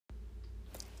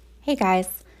Hey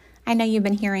guys, I know you've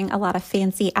been hearing a lot of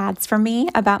fancy ads from me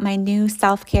about my new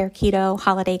self-care keto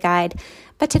holiday guide,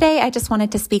 but today I just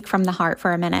wanted to speak from the heart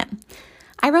for a minute.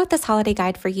 I wrote this holiday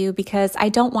guide for you because I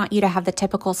don't want you to have the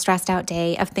typical stressed out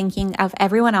day of thinking of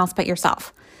everyone else but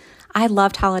yourself. I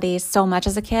loved holidays so much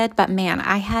as a kid, but man,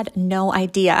 I had no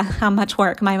idea how much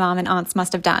work my mom and aunts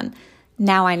must have done.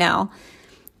 Now I know.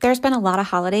 There's been a lot of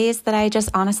holidays that I just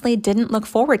honestly didn't look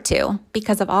forward to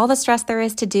because of all the stress there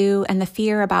is to do and the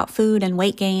fear about food and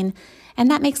weight gain, and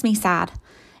that makes me sad.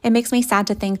 It makes me sad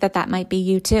to think that that might be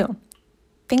you too.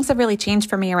 Things have really changed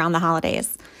for me around the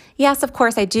holidays. Yes, of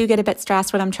course, I do get a bit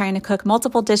stressed when I'm trying to cook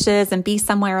multiple dishes and be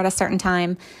somewhere at a certain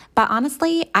time, but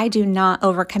honestly, I do not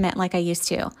overcommit like I used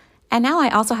to. And now I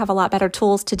also have a lot better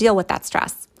tools to deal with that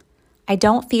stress. I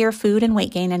don't fear food and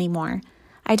weight gain anymore.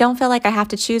 I don't feel like I have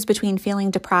to choose between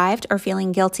feeling deprived or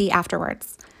feeling guilty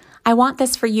afterwards. I want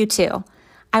this for you too.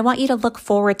 I want you to look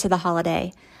forward to the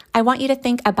holiday. I want you to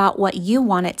think about what you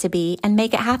want it to be and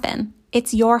make it happen.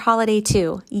 It's your holiday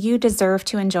too. You deserve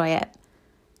to enjoy it.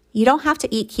 You don't have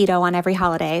to eat keto on every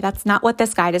holiday. That's not what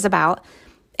this guide is about.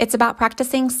 It's about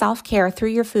practicing self-care through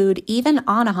your food even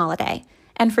on a holiday.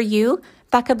 And for you,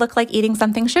 that could look like eating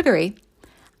something sugary.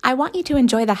 I want you to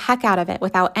enjoy the heck out of it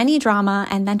without any drama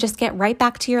and then just get right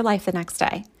back to your life the next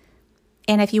day.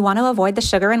 And if you want to avoid the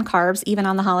sugar and carbs even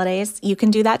on the holidays, you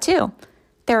can do that too.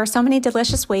 There are so many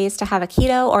delicious ways to have a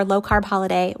keto or low carb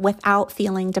holiday without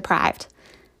feeling deprived.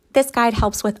 This guide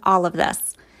helps with all of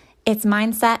this. It's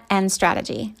mindset and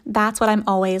strategy. That's what I'm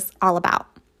always all about.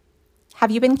 Have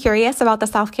you been curious about the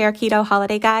self-care keto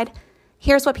holiday guide?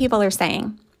 Here's what people are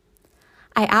saying.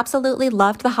 I absolutely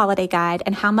loved the holiday guide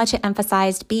and how much it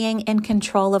emphasized being in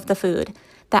control of the food,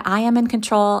 that I am in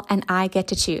control and I get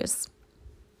to choose.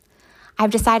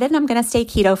 I've decided I'm going to stay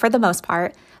keto for the most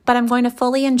part, but I'm going to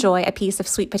fully enjoy a piece of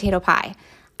sweet potato pie.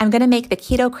 I'm going to make the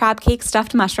keto crab cake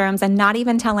stuffed mushrooms and not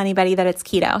even tell anybody that it's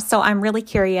keto, so I'm really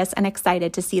curious and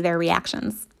excited to see their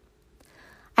reactions.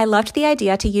 I loved the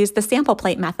idea to use the sample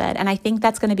plate method, and I think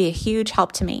that's going to be a huge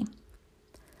help to me.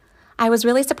 I was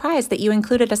really surprised that you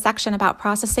included a section about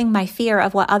processing my fear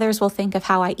of what others will think of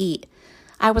how I eat.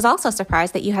 I was also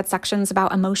surprised that you had sections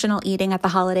about emotional eating at the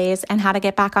holidays and how to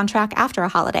get back on track after a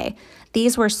holiday.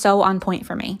 These were so on point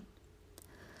for me.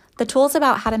 The tools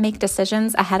about how to make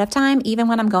decisions ahead of time, even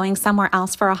when I'm going somewhere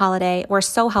else for a holiday, were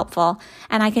so helpful,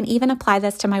 and I can even apply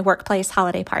this to my workplace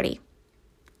holiday party.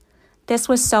 This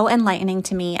was so enlightening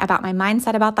to me about my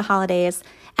mindset about the holidays,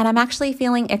 and I'm actually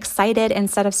feeling excited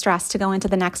instead of stressed to go into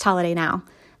the next holiday now.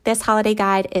 This holiday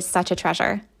guide is such a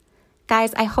treasure.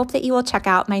 Guys, I hope that you will check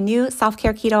out my new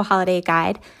self-care keto holiday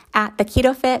guide at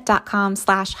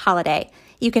theketofit.com/holiday.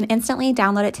 You can instantly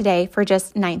download it today for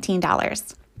just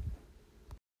 $19.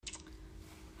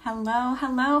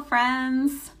 Hello,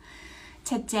 friends.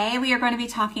 Today we are going to be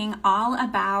talking all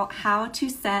about how to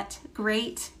set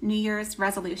great New Year's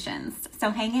resolutions. So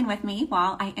hang in with me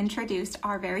while I introduce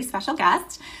our very special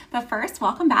guest. But first,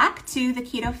 welcome back to the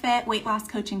Keto Fit Weight Loss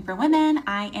Coaching for Women.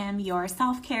 I am your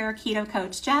self-care keto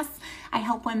coach, Jess. I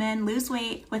help women lose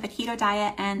weight with a keto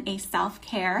diet and a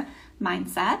self-care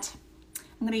mindset.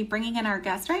 I'm going to be bringing in our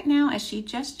guest right now as she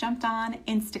just jumped on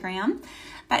Instagram.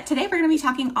 But today we're going to be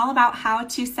talking all about how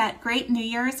to set great New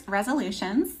Year's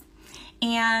resolutions.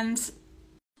 And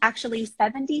actually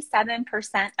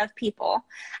 77% of people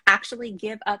actually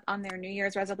give up on their New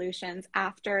Year's resolutions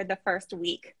after the first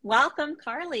week. Welcome,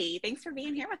 Carly. Thanks for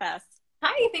being here with us.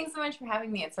 Hi, thanks so much for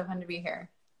having me. It's so fun to be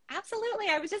here. Absolutely.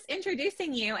 I was just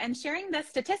introducing you and sharing the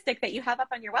statistic that you have up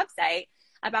on your website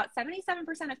about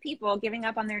 77% of people giving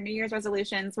up on their New Year's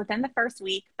resolutions within the first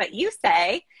week, but you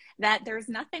say that there's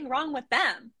nothing wrong with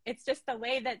them. It's just the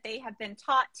way that they have been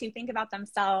taught to think about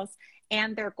themselves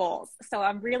and their goals. So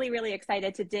I'm really, really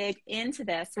excited to dig into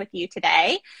this with you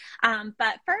today.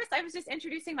 But first, I was just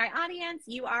introducing my audience.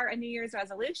 You are a New Year's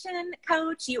resolution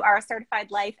coach. You are a certified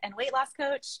life and weight loss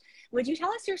coach. Would you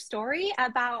tell us your story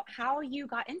about how you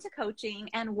got into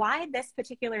coaching and why this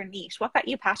particular niche? What got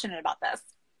you passionate about this?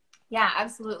 Yeah,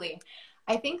 absolutely.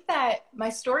 I think that my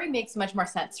story makes much more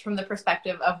sense from the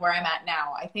perspective of where I'm at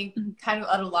now. I think kind of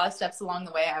at a lot of steps along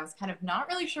the way, I was kind of not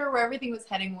really sure where everything was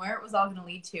heading, where it was all going to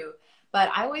lead to. But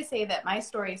I always say that my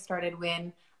story started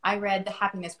when I read The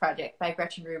Happiness Project by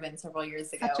Gretchen Rubin several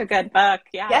years ago. Such a good book,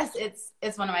 yeah. Yes,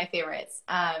 it's one of my favorites.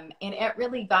 And it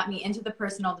really got me into the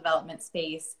personal development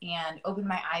space and opened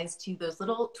my eyes to those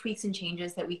little tweaks and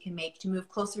changes that we can make to move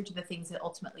closer to the things that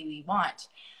ultimately we want.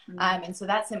 And so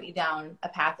that sent me down a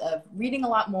path of reading a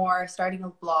lot more, starting a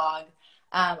blog.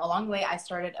 Along the way, I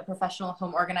started a professional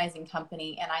home organizing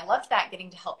company, and I loved that, getting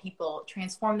to help people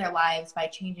transform their lives by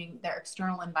changing their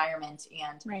external environment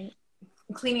and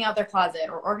cleaning out their closet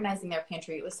or organizing their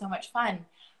pantry. It was so much fun.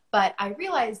 But I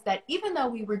realized that even though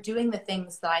we were doing the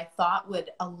things that I thought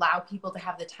would allow people to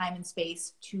have the time and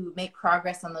space to make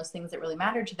progress on those things that really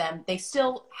mattered to them, they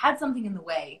still had something in the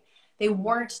way. They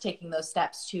weren't taking those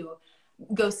steps to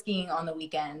go skiing on the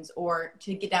weekends or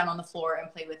to get down on the floor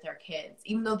and play with their kids,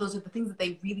 even though those are the things that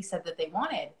they really said that they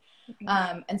wanted.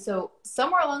 And so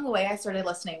somewhere along the way, I started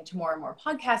listening to more and more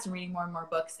podcasts and reading more and more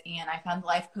books. And I found the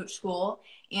Life Coach School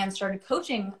and started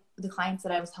coaching the clients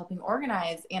that I was helping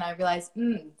organize. And I realized,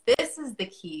 this is the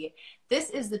key. This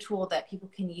is the tool that people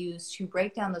can use to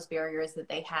break down those barriers that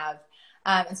they have.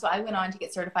 And so I went on to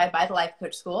get certified by the Life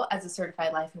Coach School as a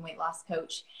certified life and weight loss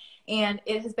coach. And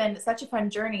it has been such a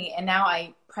fun journey. And now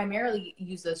I primarily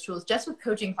use those tools just with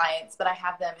coaching clients, but I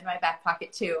have them in my back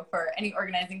pocket too for any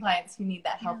organizing clients who need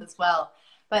that help as well.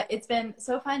 But it's been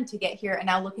so fun to get here. And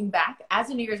now looking back as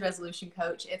a New Year's resolution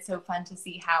coach, it's so fun to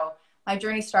see how my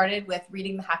journey started with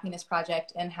reading The Happiness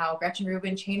Project and how Gretchen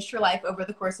Rubin changed her life over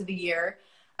the course of the year,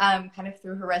 kind of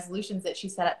through her resolutions that she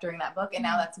set up during that book. And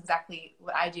now that's exactly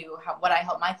what I do, what I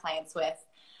help my clients with.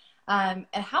 And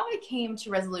how I came to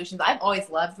resolutions, I've always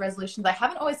loved resolutions. I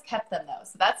haven't always kept them though.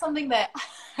 So that's something that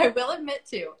I will admit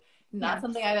to, not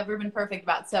something I've ever been perfect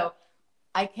about. So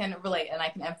I can relate and I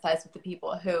can empathize with the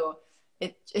people who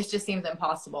it just seems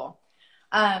impossible.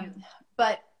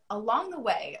 But along the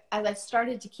way, as I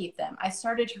started to keep them, I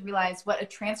started to realize what a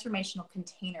transformational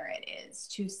container it is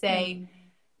to say,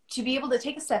 to be able to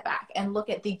take a step back and look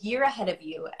at the year ahead of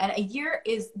you. And a year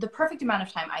is the perfect amount of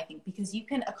time, I think, because you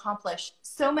can accomplish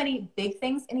so many big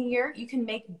things in a year. You can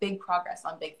make big progress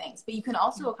on big things, but you can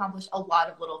also accomplish a lot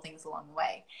of little things along the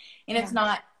way. And it's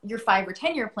not your 5 or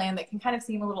 10 year plan that can kind of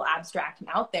seem a little abstract and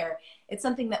out there. It's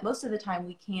something that most of the time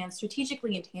we can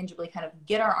strategically and tangibly kind of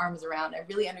get our arms around and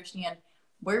really understand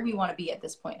where we want to be at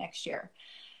this point next year.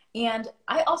 And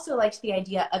I also liked the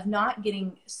idea of not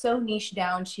getting so niche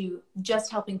down to just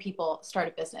helping people start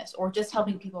a business or just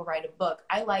helping people write a book.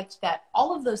 I liked that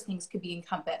all of those things could be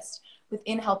encompassed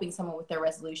within helping someone with their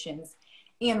resolutions.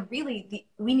 And really,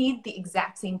 we need the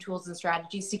exact same tools and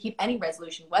strategies to keep any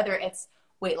resolution, whether it's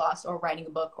weight loss or writing a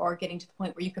book or getting to the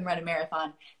point where you can run a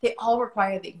marathon. They all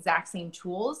require the exact same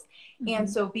tools. And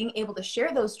so being able to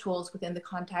share those tools within the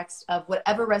context of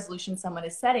whatever resolution someone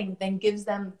is setting then gives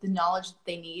them the knowledge that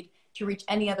they need to reach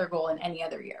any other goal in any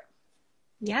other year.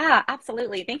 Yeah,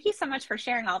 absolutely. Thank you so much for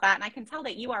sharing all that. And I can tell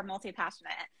that you are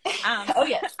multi-passionate. Oh,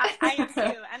 yes. I am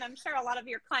too. And I'm sure a lot of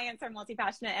your clients are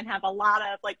multi-passionate and have a lot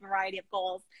of variety of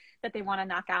goals that they want to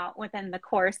knock out within the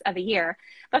course of a year.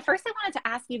 But first I wanted to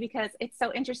ask you, because it's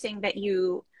so interesting that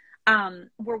you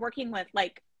were working with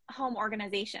home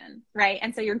organization, right?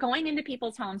 And so you're going into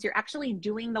people's homes, you're actually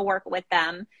doing the work with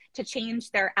them to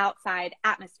change their outside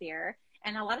atmosphere.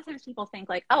 And a lot of times people think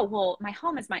oh, well, my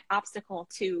home is my obstacle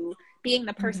to being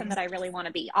the person that I really want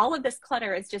to be. All of this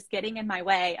clutter is just getting in my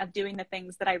way of doing the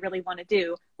things that I really want to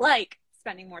do, like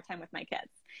spending more time with my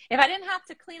kids. If I didn't have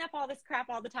to clean up all this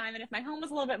crap all the time, and if my home was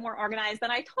a little bit more organized,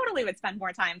 then I totally would spend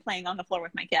more time playing on the floor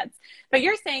with my kids. But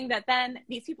you're saying that then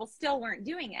these people still weren't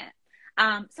doing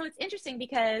it. So it's interesting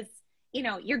because,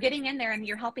 you're getting in there and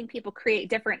you're helping people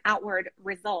create different outward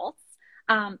results.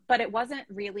 But it wasn't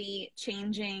really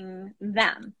changing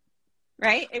them,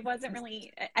 right? It wasn't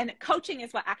really, and coaching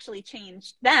is what actually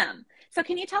changed them. So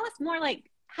can you tell us more,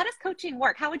 how does coaching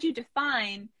work? How would you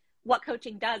define what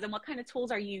coaching does and what kind of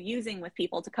tools are you using with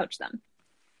people to coach them?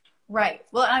 Right.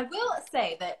 Well, I will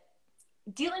say that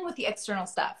dealing with the external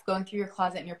stuff, going through your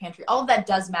closet and your pantry, all of that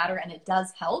does matter and it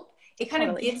does help. It kind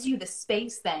of gives you the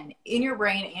space then in your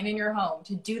brain and in your home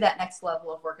to do that next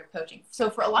level of work of coaching. So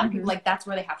for a lot of people, that's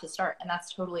where they have to start, and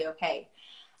that's totally okay.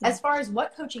 As far as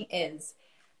what coaching is,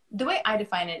 the way I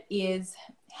define it is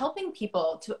helping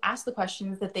people to ask the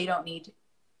questions that they don't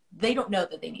know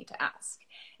that they need to ask.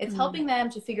 It's helping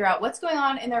them to figure out what's going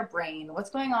on in their brain,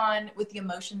 what's going on with the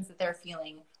emotions that they're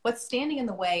feeling, what's standing in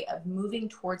the way of moving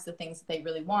towards the things that they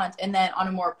really want. And then on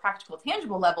a more practical,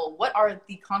 tangible level, what are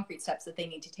the concrete steps that they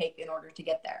need to take in order to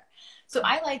get there? So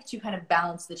I like to kind of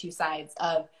balance the two sides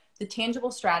of the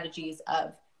tangible strategies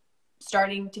of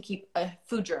starting to keep a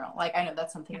food journal. I know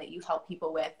that's something that you help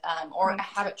people with, or a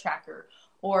habit tracker.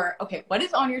 Or, okay, what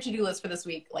is on your to-do list for this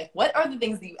week? What are the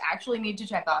things that you actually need to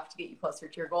check off to get you closer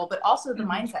to your goal? But also the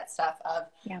mindset stuff of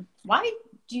why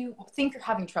do you think you're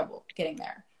having trouble getting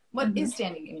there? What is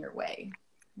standing in your way?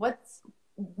 What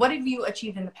have you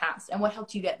achieved in the past? And what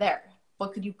helped you get there?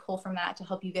 What could you pull from that to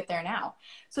help you get there now?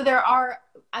 So there are,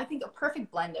 I think, a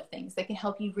perfect blend of things that can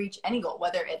help you reach any goal,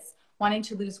 whether it's wanting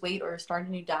to lose weight or start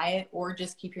a new diet or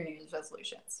just keep your New Year's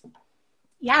resolutions.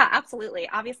 Yeah, absolutely.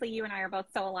 Obviously, you and I are both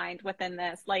so aligned within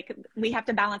this. Like, we have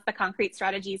to balance the concrete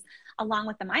strategies along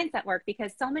with the mindset work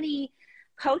because so many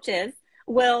coaches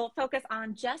will focus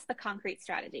on just the concrete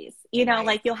strategies. You know, Right.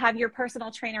 like you'll have your personal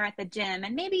trainer at the gym,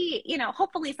 and maybe, you know,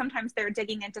 hopefully sometimes they're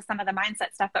digging into some of the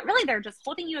mindset stuff, but really they're just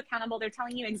holding you accountable. They're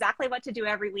telling you exactly what to do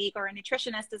every week, or a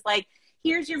nutritionist is like,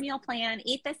 here's your meal plan,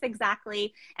 eat this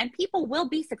exactly. And people will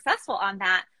be successful on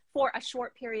that for a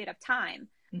short period of time.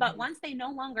 But Mm-hmm. once they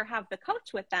no longer have the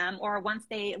coach with them, or once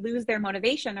they lose their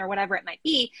motivation or whatever it might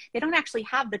be, they don't actually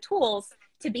have the tools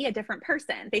to be a different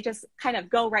person. They just kind of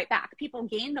go right back. People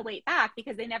gain the weight back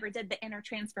because they never did the inner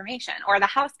transformation, or the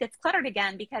house gets cluttered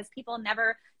again because people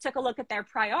never took a look at their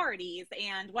priorities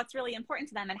and what's really important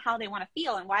to them and how they want to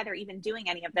feel and why they're even doing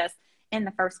any of this in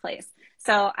the first place.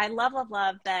 So I love, love,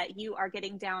 love that you are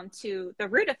getting down to the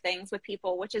root of things with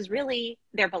people, which is really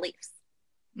their beliefs.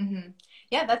 Mm-hmm.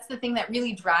 Yeah, that's the thing that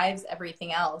really drives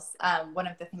everything else. One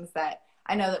of the things that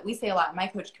I know that we say a lot in my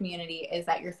coach community is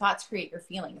that your thoughts create your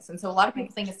feelings. And so a lot of Right.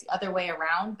 people think it's the other way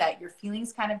around, that your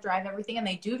feelings kind of drive everything, and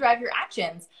they do drive your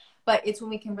actions. But it's when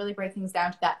we can really break things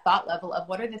down to that thought level of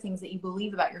what are the things that you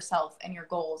believe about yourself and your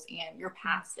goals and your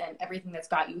past and everything that's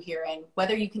got you here, and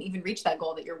whether you can even reach that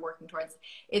goal that you're working towards.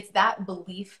 It's that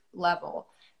belief level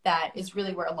that is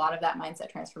really where a lot of that mindset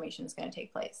transformation is going to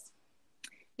take place.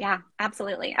 Yeah,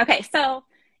 absolutely. Okay, so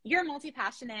you're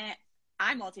multi-passionate.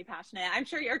 I'm multi-passionate. I'm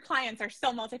sure your clients are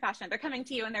so multi-passionate. They're coming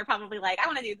to you and they're probably like, I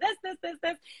want to do this, this, this,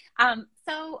 this.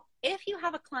 So if you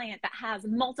have a client that has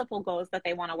multiple goals that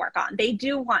they want to work on, they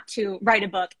do want to write a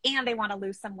book, and they want to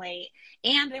lose some weight,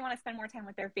 and they want to spend more time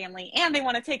with their family, and they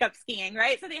want to take up skiing,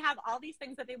 right? So they have all these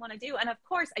things that they want to do. And of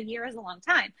course, a year is a long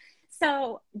time.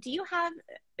 So do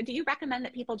you recommend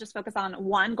that people just focus on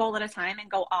one goal at a time and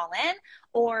go all in?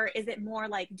 Or is it more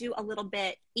like do a little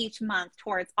bit each month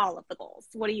towards all of the goals?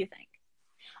 What do you think?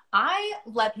 I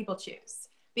let people choose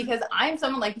because I'm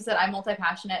someone, like you said, I'm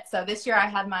multi-passionate. So this year I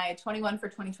had my 21 for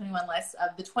 2021 list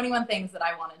of the 21 things that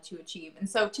I wanted to achieve. And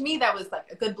so to me, that was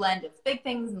like a good blend of big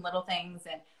things and little things.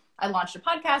 And I launched a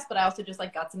podcast, but I also just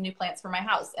like got some new plants for my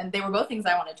house. And they were both things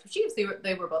I wanted to achieve. So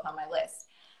they were both on my list.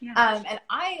 Yeah. And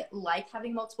I like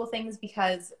having multiple things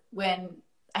because when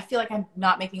I feel like I'm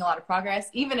not making a lot of progress,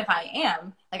 even if I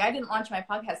am, like I didn't launch my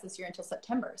podcast this year until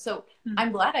September. So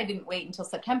I'm glad I didn't wait until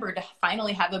September to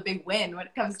finally have a big win when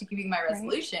it comes to keeping my Right.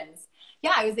 resolutions.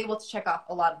 Yeah, I was able to check off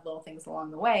a lot of little things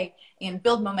along the way and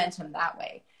build momentum that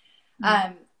way.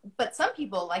 Um, but some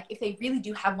people, like if they really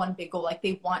do have one big goal, like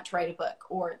they want to write a book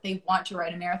or they want to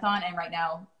write a marathon, and right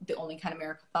now the only kind of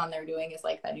marathon they're doing is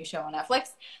like that new show on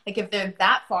Netflix. Like if they're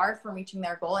that far from reaching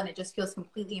their goal and it just feels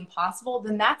completely impossible,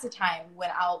 then that's a time when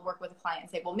I'll work with a client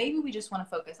and say, well, maybe we just want to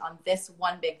focus on this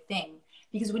one big thing.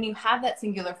 Because when you have that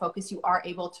singular focus, you are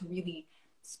able to really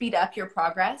speed up your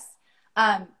progress.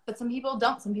 But some people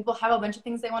don't. Some people have a bunch of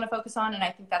things they want to focus on, and I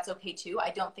think that's okay too.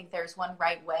 I don't think there's one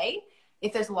right way.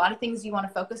 If there's a lot of things you want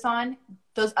to focus on,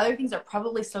 those other things are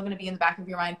probably still going to be in the back of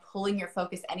your mind, pulling your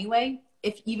focus anyway,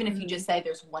 even if you just say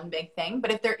there's one big thing. But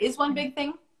if there is one big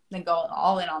thing, then go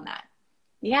all in on that.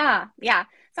 Yeah, yeah.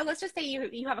 So let's just say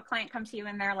you have a client come to you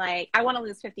and they're like, I want to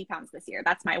lose 50 pounds this year.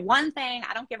 That's my one thing.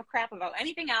 I don't give a crap about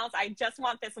anything else. I just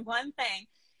want this one thing.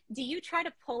 Do you try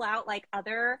to pull out like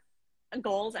other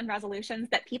goals and resolutions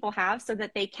that people have so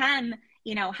that they can,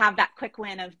 you know, have that quick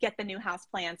win of get the new house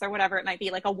plants or whatever it might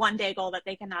be, like a 1 day goal that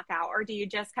they can knock out? Or do you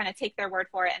just kind of take their word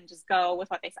for it and just go with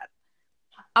what they said?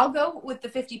 I'll go with the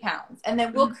 50 pounds, and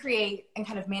then we'll create and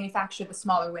kind of manufacture the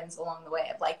smaller wins along the way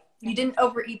of like, you didn't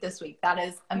overeat this week. That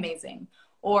is amazing.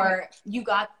 Or you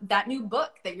got that new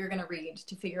book that you're going to read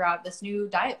to figure out this new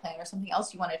diet plan or something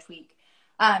else you want to tweak.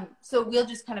 So we'll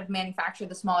just kind of manufacture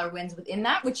the smaller wins within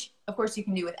that, which of course you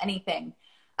can do with anything.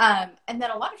 And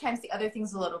then a lot of times the other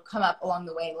things will come up along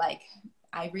the way. Like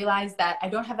I realized that I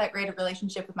don't have that great a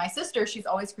relationship with my sister. She's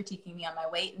always critiquing me on my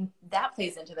weight, and that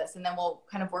plays into this. And then we'll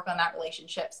kind of work on that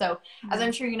relationship. So as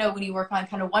I'm sure you know, when you work on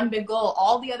kind of one big goal,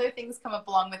 all the other things come up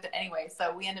along with it anyway.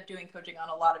 So we end up doing coaching on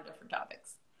a lot of different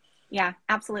topics. Yeah,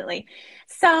 absolutely.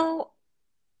 So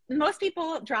most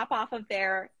people drop off of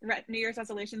their New Year's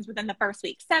resolutions within the first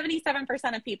week.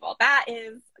 77% of people. That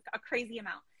is a crazy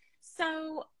amount.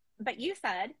 So, but you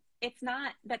said it's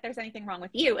not that there's anything wrong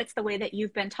with you. It's the way that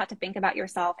you've been taught to think about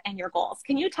yourself and your goals.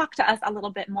 Can you talk to us a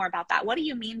little bit more about that? What do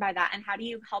you mean by that? And how do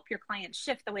you help your clients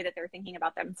shift the way that they're thinking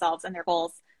about themselves and their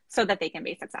goals so that they can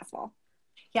be successful?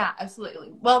 Yeah,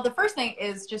 absolutely. Well, the first thing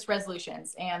is just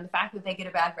resolutions and the fact that they get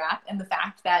a bad rap, and the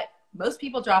fact that most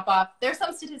people drop off. There's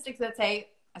some statistics that say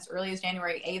as early as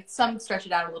January 8th, some stretch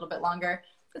it out a little bit longer.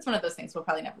 it's one of those things we'll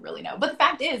probably never really know. But the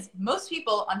fact is, most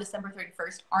people on December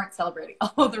 31st aren't celebrating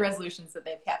all of the resolutions that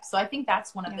they've kept. So I think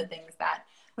that's one of the things that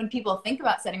when people think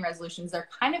about setting resolutions, they're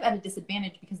kind of at a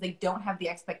disadvantage because they don't have the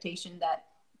expectation that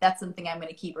that's something I'm going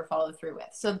to keep or follow through with.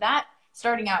 So that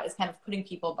starting out is kind of putting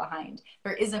people behind.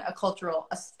 There isn't a cultural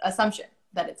assumption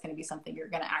that it's going to be something you're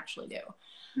going to actually do.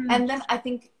 And then I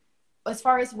think as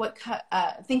far as what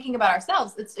thinking about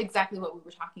ourselves, it's exactly what we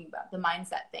were talking about, the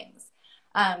mindset things.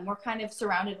 We're kind of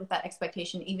surrounded with that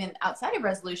expectation, even outside of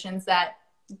resolutions, that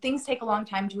things take a long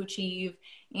time to achieve,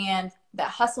 and that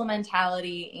hustle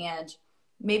mentality, and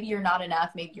maybe you're not enough,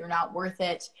 maybe you're not worth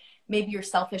it, maybe you're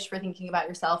selfish for thinking about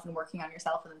yourself and working on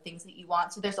yourself and the things that you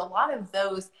want. So there's a lot of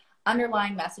those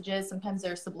underlying messages. Sometimes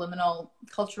there's subliminal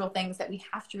cultural things that we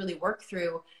have to really work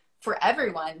through for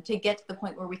everyone to get to the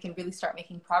point where we can really start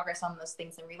making progress on those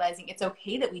things and realizing it's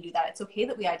okay that we do that. It's okay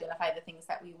that we identify the things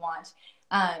that we want,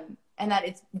 and that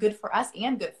it's good for us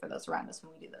and good for those around us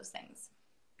when we do those things.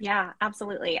 Yeah,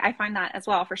 absolutely. I find that as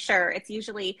well, for sure. It's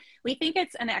usually, we think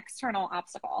it's an external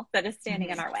obstacle that is standing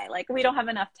in our way. Like, we don't have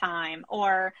enough time,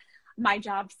 or my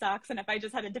job sucks, and if I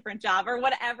just had a different job, or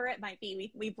whatever it might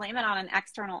be, we blame it on an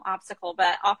external obstacle,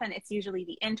 but often it's usually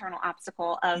the internal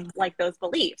obstacle of like those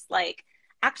beliefs. Like,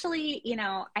 actually, you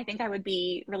know, I think I would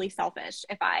be really selfish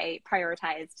if I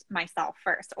prioritized myself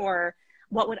first, or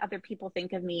what would other people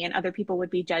think of me, and other people would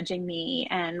be judging me,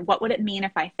 and what would it mean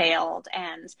if I failed,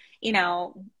 and, you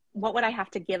know, what would I have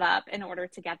to give up in order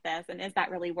to get this, and is that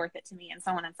really worth it to me, and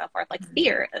so on and so forth. Like,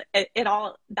 fear, it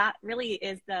all, that really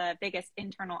is the biggest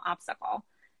internal obstacle.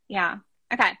 Yeah.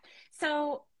 Okay.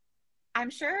 So I'm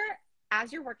sure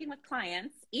as you're working with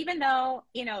clients, even though,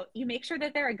 you know, you make sure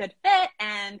that they're a good fit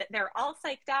and they're all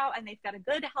psyched out and they've got a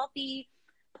good, healthy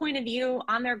point of view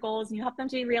on their goals, and you help them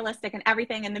to be realistic and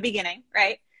everything in the beginning,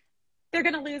 right? They're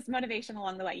going to lose motivation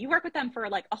along the way. You work with them for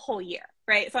like a whole year,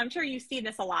 right? So I'm sure you see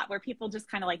this a lot, where people just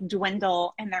kind of like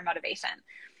dwindle in their motivation.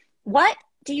 What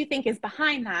do you think is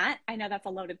behind that? I know that's a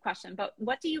loaded question, but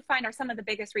what do you find are some of the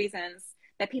biggest reasons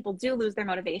that people do lose their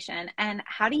motivation, and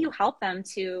how do you help them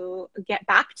to get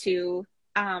back to,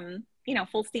 you know,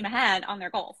 full steam ahead on their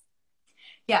goals?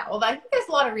 Yeah, well, I think there's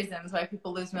a lot of reasons why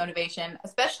people lose motivation,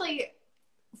 especially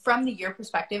from the year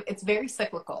perspective. It's very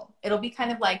cyclical. It'll be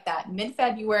kind of like that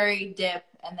mid-February dip,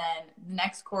 and then the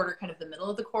next quarter, kind of the middle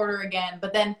of the quarter again.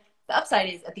 But then the upside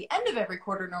is at the end of every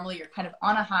quarter, normally you're kind of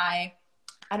on a high.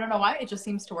 I don't know why, it just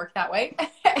seems to work that way.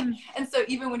 And so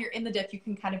even when you're in the dip, you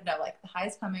can kind of know, like, the high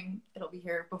is coming. It'll be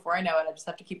here before I know it. I just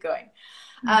have to keep going.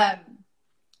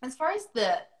 As far as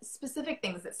the specific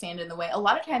things that stand in the way, a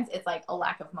lot of times it's like a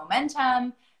lack of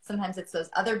momentum. Sometimes it's those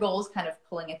other goals kind of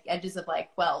pulling at the edges of like,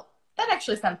 well, that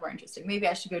actually sounds more interesting. Maybe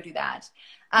I should go do that.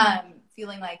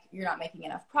 Feeling like you're not making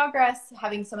enough progress,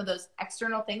 having some of those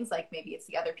external things, like maybe it's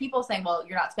the other people saying, well,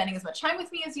 you're not spending as much time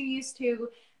with me as you used to.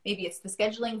 Maybe it's the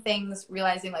scheduling things,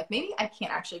 realizing like, maybe I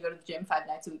can't actually go to the gym 5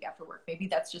 nights a week after work. Maybe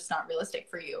that's just not realistic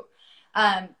for you.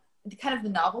 Kind of the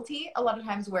novelty a lot of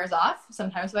times wears off,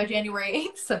 sometimes by January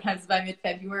 8th, sometimes by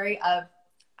mid-February, of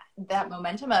that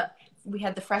momentum of, we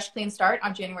had the fresh, clean start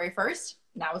on January 1st.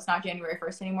 Now it's not January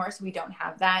 1st anymore, so we don't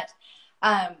have that.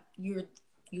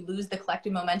 You lose the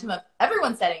collective momentum of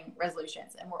everyone setting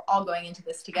resolutions, and we're all going into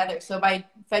this together. So by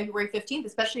February 15th,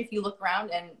 especially if you look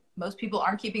around and most people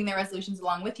aren't keeping their resolutions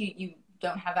along with you, you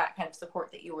don't have that kind of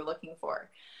support that you were looking for.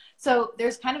 So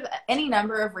there's kind of any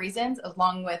number of reasons,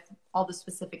 along with all the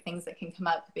specific things that can come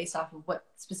up based off of what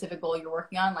specific goal you're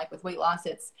working on. Like with weight loss,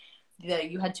 it's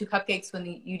you had 2 cupcakes when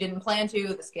you didn't plan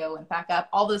to, the scale went back up,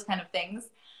 all those kind of things.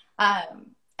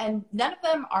 And none of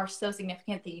them are so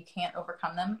significant that you can't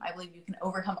overcome them. I believe you can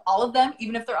overcome all of them.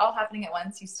 Even if they're all happening at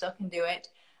once, you still can do it.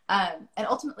 And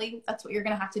ultimately, that's what you're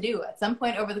going to have to do. At some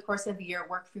point over the course of the year,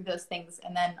 work through those things.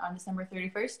 And then on December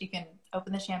 31st, you can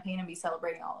open the champagne and be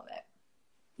celebrating all of it.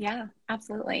 Yeah,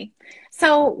 absolutely.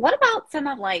 So what about some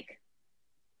of like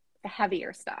the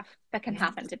heavier stuff that can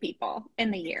happen to people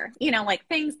in the year? You know, like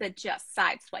things that just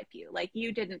sideswipe you. Like,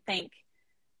 you didn't think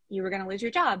you were going to lose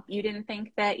your job. You didn't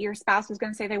think that your spouse was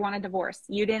going to say they want a divorce.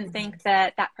 You didn't think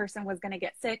that that person was going to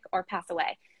get sick or pass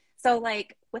away. So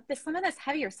like with some of this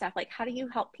heavier stuff, like, how do you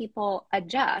help people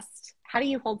adjust? How do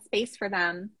you hold space for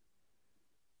them?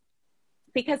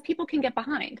 Because people can get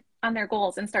behind on their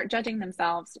goals and start judging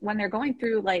themselves when they're going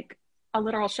through like a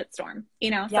literal shitstorm,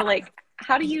 you know? Yeah. So like,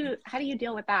 how do you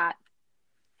deal with that?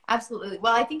 Absolutely.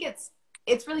 Well, I think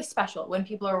it's really special when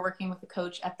people are working with a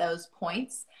coach at those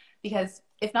points, because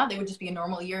if not, they would just be a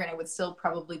normal year and it would still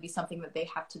probably be something that they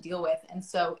have to deal with. And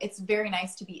so it's very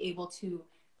nice to be able to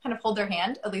kind of hold their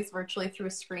hand, at least virtually through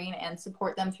a screen, and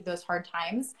support them through those hard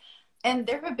times. And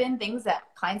there have been things that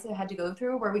clients have had to go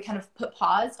through where we kind of put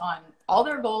pause on all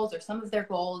their goals or some of their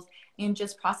goals and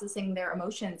just processing their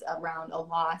emotions around a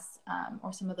loss,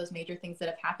 or some of those major things that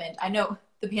have happened. I know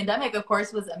the pandemic, of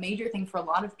course, was a major thing for a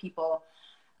lot of people,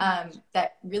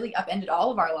 that really upended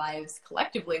all of our lives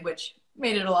collectively, which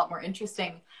made it a lot more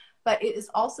interesting. But it is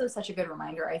also such a good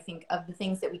reminder, I think, of the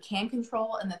things that we can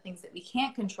control and the things that we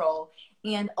can't control.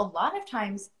 And a lot of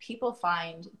times people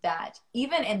find that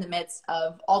even in the midst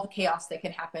of all the chaos that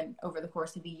can happen over the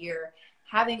course of a year,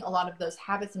 having a lot of those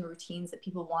habits and routines that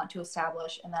people want to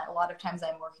establish, and that a lot of times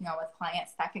I'm working on with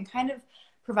clients, that can kind of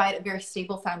provide a very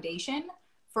stable foundation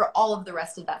for all of the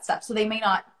rest of that stuff. So they may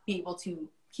not be able to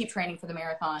keep training for the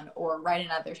marathon or write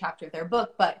another chapter of their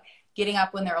book, but getting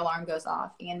up when their alarm goes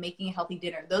off and making a healthy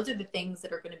dinner, those are the things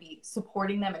that are going to be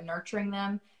supporting them and nurturing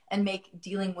them and make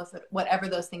dealing with whatever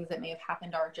those things that may have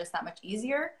happened are just that much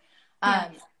easier.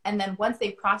 And then once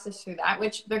they process through that,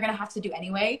 which they're going to have to do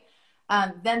anyway,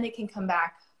 then they can come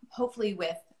back hopefully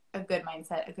with a good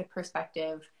mindset, a good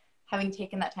perspective, having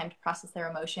taken that time to process their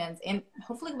emotions, and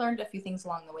hopefully learned a few things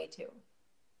along the way too.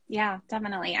 Yeah,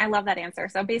 definitely. I love that answer.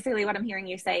 So basically what I'm hearing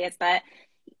you say is that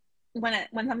when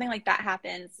something like that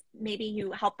happens, maybe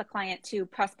you help the client to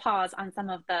press pause on some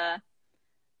of the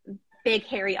big,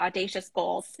 hairy, audacious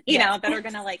goals, you know, that are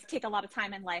going to like take a lot of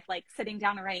time in life, like sitting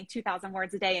down and writing 2,000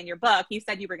 words a day in your book. You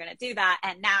said you were going to do that,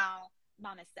 and now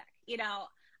mom is sick, you know,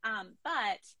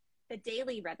 but the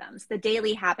daily rhythms, the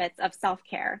daily habits of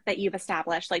self-care that you've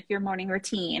established, like your morning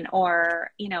routine,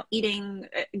 or, you know, eating,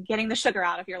 getting the sugar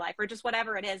out of your life, or just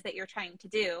whatever it is that you're trying to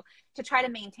do to try to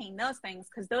maintain those things.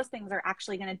 Because those things are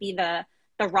actually going to be the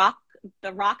rock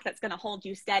that's going to hold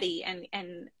you steady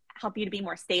and help you to be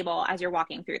more stable as you're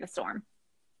walking through the storm.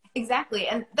 Exactly.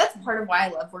 And that's part of why I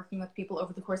love working with people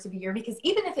over the course of a year, because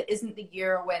even if it isn't the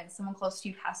year when someone close to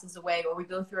you passes away or we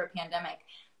go through a pandemic,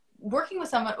 working with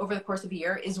someone over the course of a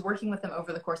year is working with them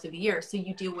over the course of a year. So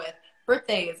you deal with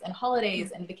birthdays and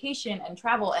holidays and vacation and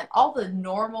travel and all the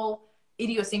normal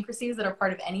idiosyncrasies that are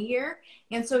part of any year.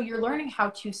 And so you're learning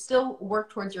how to still work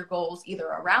towards your goals, either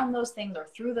around those things or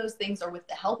through those things or with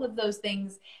the help of those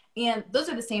things. And those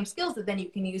are the same skills that then you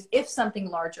can use if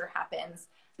something larger happens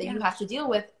that you have to deal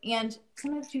with. And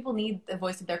sometimes people need the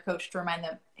voice of their coach to remind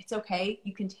them, it's okay.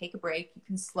 You can take a break. You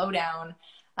can slow down.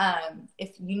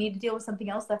 If you need to deal with something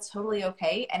else, that's totally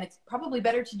okay. And it's probably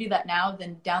better to do that now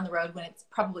than down the road when it's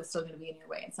probably still going to be in your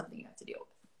way and something you have to deal with.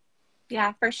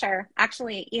 Yeah, for sure.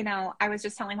 Actually, you know, I was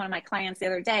just telling one of my clients the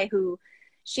other day who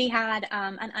she had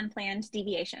an unplanned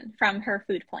deviation from her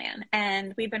food plan.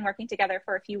 And we've been working together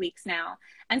for a few weeks now.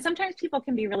 And sometimes people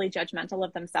can be really judgmental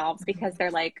of themselves because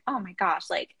they're like, oh my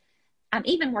gosh, like I'm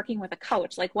even working with a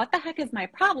coach. Like, what the heck is my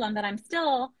problem that I'm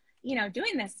still, you know,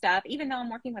 doing this stuff, even though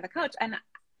I'm working with a coach? And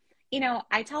you know,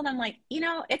 I tell them like, you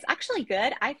know, it's actually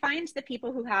good. I find the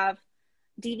people who have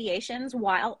deviations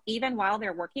even while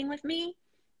they're working with me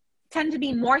tend to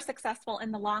be more successful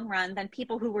in the long run than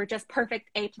people who were just perfect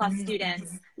A+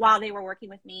 students while they were working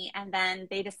with me. And then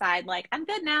they decide like, I'm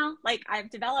good now. Like I've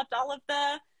developed all of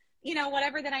the, you know,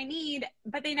 whatever that I need,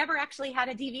 but they never actually had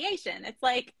a deviation. It's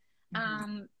like,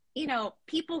 you know,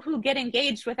 people who get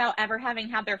engaged without ever having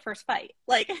had their first fight.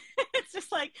 Like, it's just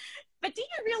like, but do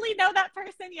you really know that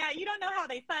person yet? You don't know how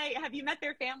they fight. Have you met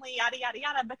their family? Yada, yada,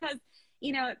 yada. Because,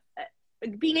 you know,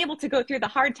 being able to go through the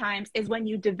hard times is when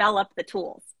you develop the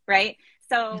tools, right?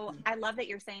 So I love that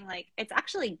you're saying like, it's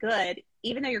actually good,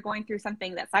 even though you're going through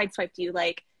something that sideswiped you,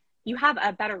 like you have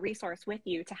a better resource with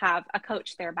you to have a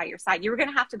coach there by your side. You were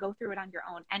going to have to go through it on your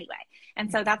own anyway.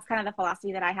 And so that's kind of the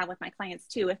philosophy that I have with my clients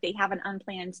too. If they have an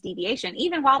unplanned deviation,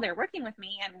 even while they're working with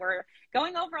me and we're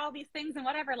going over all these things and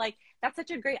whatever, like that's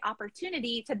such a great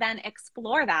opportunity to then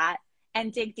explore that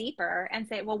and dig deeper and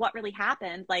say, well, what really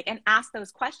happened? Like, and ask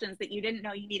those questions that you didn't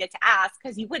know you needed to ask,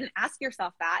 because you wouldn't ask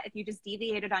yourself that if you just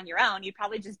deviated on your own. You'd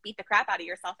probably just beat the crap out of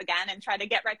yourself again and try to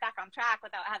get right back on track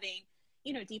without having,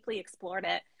 you know, deeply explored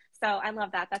it. So I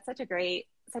love that. That's such a great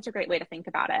way to think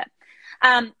about it.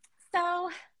 So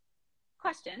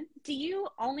question, do you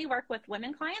only work with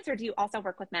women clients or do you also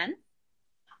work with men?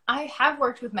 I have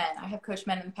worked with men. I have coached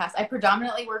men in the past. I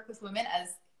predominantly work with women, as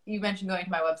you mentioned going to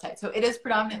my website. So it is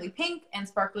predominantly pink and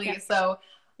sparkly. Yeah. So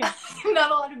not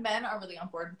a lot of men are really on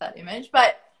board with that image,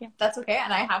 but that's okay.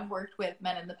 And I have worked with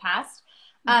men in the past.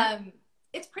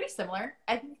 It's pretty similar.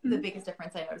 I think the biggest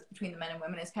difference I noticed between the men and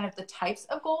women is kind of the types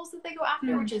of goals that they go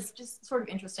after, which is just sort of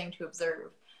interesting to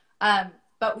observe.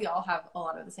 But we all have a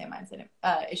lot of the same mindset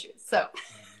issues. So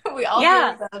we all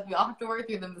deal with those. We all have to work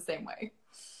through them the same way.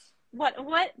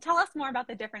 What tell us more about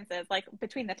the differences like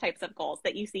between the types of goals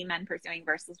that you see men pursuing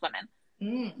versus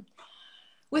women.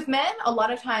 With men, a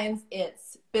lot of times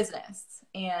it's business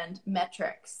and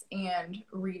metrics and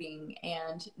reading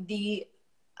and the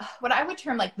what I would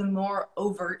term like the more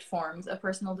overt forms of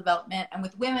personal development. And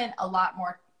with women, a lot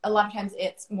of times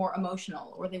it's more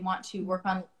emotional, or they want to work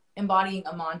on embodying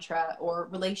a mantra or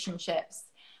relationships.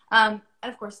 And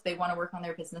of course, they want to work on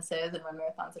their businesses and run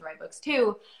marathons and write books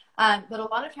too. But a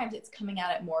lot of times it's coming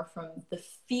at it more from the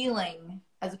feeling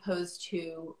as opposed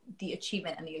to the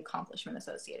achievement and the accomplishment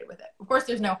associated with it. Of course,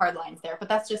 there's no hard lines there, but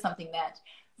that's just something that,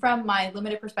 from my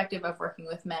limited perspective of working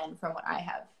with men, from what I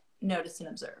have noticed and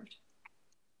observed.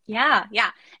 Yeah,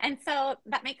 yeah. And so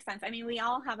that makes sense. I mean, we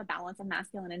all have a balance of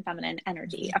masculine and feminine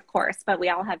energy, of course, but we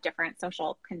all have different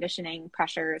social conditioning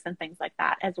pressures and things like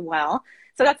that as well.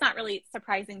 So that's not really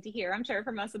surprising to hear, I'm sure,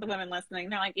 for most of the women listening.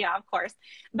 They're like, yeah, of course.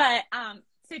 But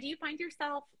so do you find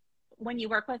yourself, when you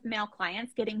work with male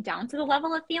clients, getting down to the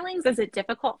level of feelings? Is it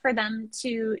difficult for them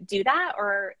to do that?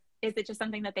 Or is it just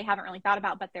something that they haven't really thought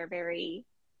about, but they're very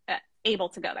able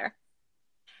to go there?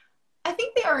 I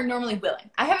think they are normally willing.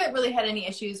 I haven't really had any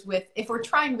issues with, if we're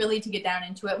trying really to get down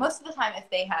into it, most of the time, if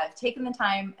they have taken the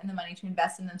time and the money to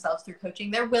invest in themselves through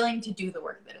coaching, they're willing to do the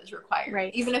work that is required.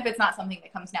 Right. Even if it's not something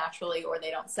that comes naturally or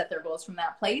they don't set their goals from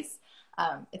that place.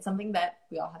 It's something that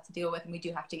we all have to deal with, and we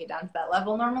do have to get down to that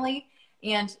level normally.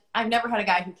 And I've never had a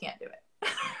guy who can't do it.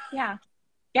 Yeah.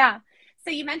 Yeah.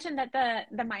 So you mentioned that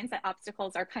the mindset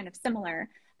obstacles are kind of similar,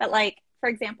 but like, for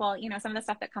example, you know, some of the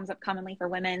stuff that comes up commonly for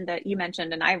women that you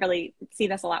mentioned, and I really see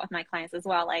this a lot with my clients as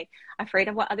well, like afraid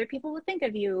of what other people would think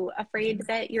of you, afraid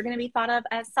that you're going to be thought of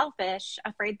as selfish,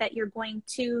 afraid that you're going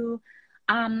to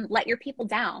let your people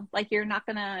down, like you're not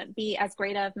going to be as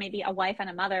great of maybe a wife and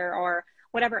a mother or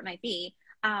whatever it might be.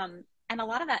 And a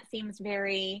lot of that seems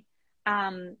very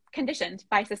conditioned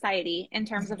by society in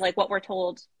terms of like what we're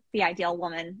told the ideal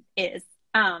woman is.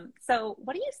 So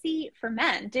what do you see for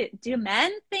men? Do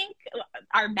men think,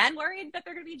 are men worried that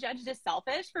they're going to be judged as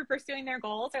selfish for pursuing their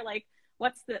goals? Or like,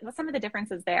 what's some of the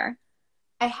differences there?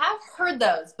 I have heard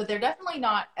those, but they're definitely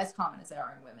not as common as they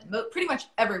are in women. But pretty much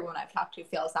every woman I've talked to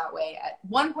feels that way at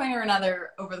one point or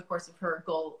another over the course of her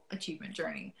goal achievement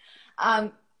journey.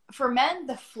 For men,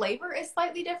 the flavor is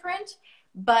slightly different,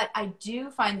 but I do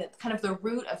find that kind of the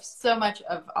root of so much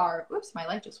of our, oops, my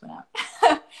light just went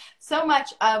out. So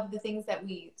much of the things that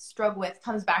we struggle with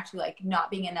comes back to like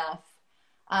not being enough.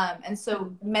 And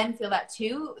so men feel that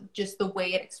too, just the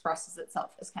way it expresses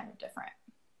itself is kind of different.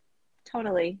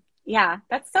 Totally. Yeah.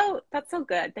 That's so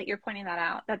good that you're pointing that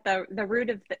out, that the root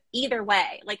of either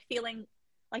way, like feeling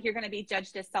like you're going to be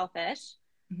judged as selfish,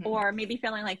 or maybe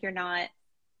feeling like you're not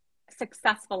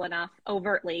successful enough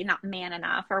overtly, not man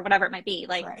enough, or whatever it might be.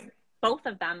 Like both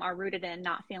of them are rooted in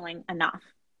not feeling enough.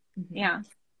 Yeah.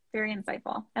 Very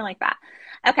insightful. I like that.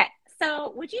 Okay.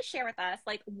 So would you share with us,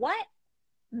 like, what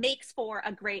makes for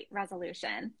a great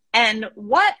resolution, and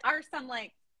what are some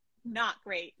like not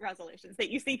great resolutions that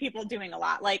you see people doing a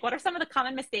lot? Like, what are some of the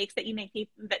common mistakes that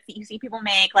you see people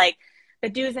make, like the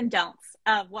do's and don'ts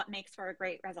of what makes for a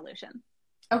great resolution?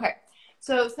 Okay.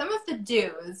 So some of the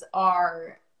do's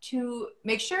are to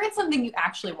make sure it's something you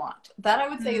actually want. That I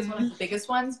would say is one of the biggest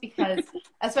ones, because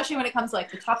especially when it comes to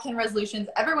like the top 10 resolutions,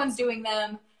 everyone's doing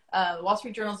them. The Wall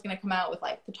Street Journal is going to come out with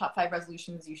like the top 5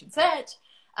 resolutions you should set.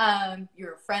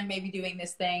 Your friend may be doing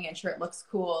this thing and sure, it looks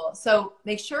cool. So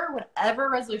make sure whatever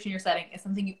resolution you're setting is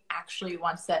something you actually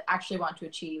want to set, actually want to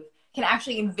achieve, can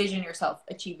actually envision yourself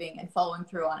achieving and following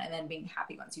through on, and then being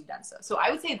happy once you've done so. So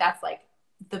I would say that's like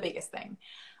the biggest thing.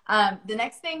 The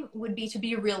next thing would be to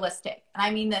be realistic. And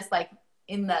I mean this like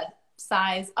in the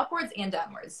size upwards and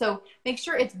downwards. So make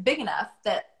sure it's big enough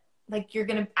that like you're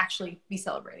going to actually be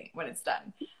celebrating when it's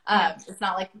done. It's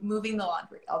not like moving the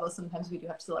laundry, although sometimes we do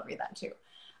have to celebrate that too.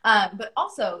 But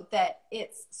also that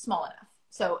it's small enough.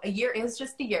 So a year is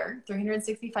just a year,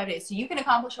 365 days. So you can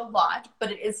accomplish a lot,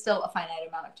 but it is still a finite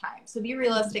amount of time. So be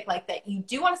realistic like that. You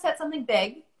do want to set something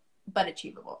big, but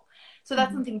achievable. So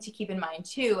that's something to keep in mind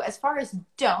too. As far as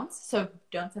don'ts, so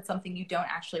don't set something you don't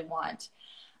actually want.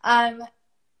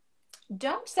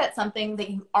 Don't set something that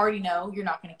you already know you're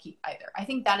not going to keep either. I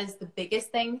think that is the biggest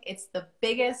thing. It's the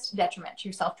biggest detriment to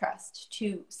your self-trust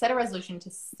to set a resolution to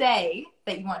say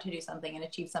that you want to do something and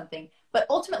achieve something, but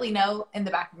ultimately know in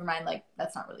the back of your mind, like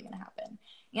that's not really going to happen.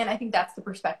 And I think that's the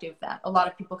perspective that a lot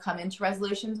of people come into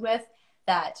resolutions with,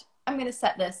 that I'm going to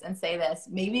set this and say this,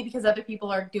 maybe because other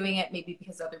people are doing it, maybe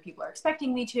because other people are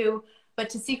expecting me to, but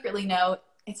to secretly know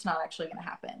it's not actually going to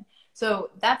happen. So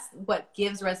that's what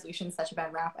gives resolutions such a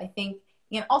bad rap, I think.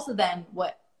 And also then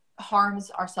what harms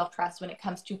our self-trust when it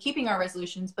comes to keeping our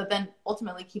resolutions, but then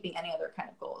ultimately keeping any other kind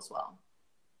of goal as well.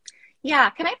 Yeah.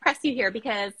 Can I press you here?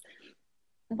 Because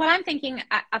what I'm thinking,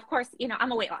 of course, you know,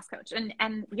 I'm a weight loss coach,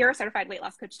 and you're a certified weight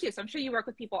loss coach too. So I'm sure you work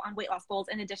with people on weight loss goals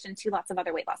in addition to lots of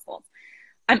other weight loss goals,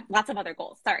 lots of other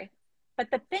goals. Sorry. But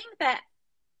the thing that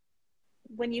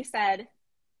when you said,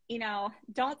 you know,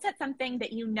 don't set something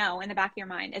that you know in the back of your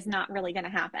mind is not really going to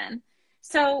happen.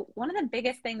 So one of the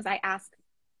biggest things I ask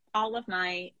all of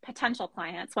my potential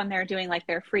clients when they're doing like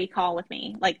their free call with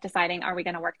me, like deciding, are we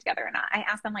going to work together or not? I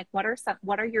ask them like, what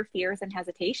are your fears and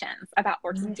hesitations about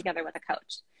working together with a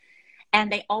coach? And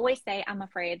they always say, I'm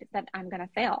afraid that I'm going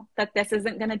to fail, that this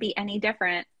isn't going to be any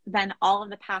different than all of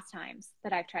the past times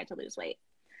that I've tried to lose weight.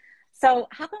 So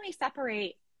how can we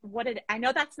separate I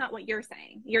know that's not what you're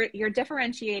saying. You're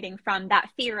differentiating from that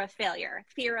fear of failure,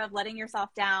 fear of letting yourself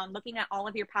down, looking at all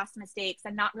of your past mistakes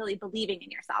and not really believing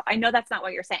in yourself. I know that's not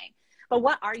what you're saying, but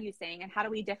what are you saying, and how do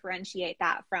we differentiate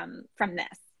that from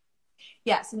this?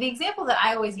 Yeah. So the example that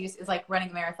I always use is like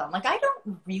running a marathon. Like, I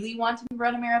don't really want to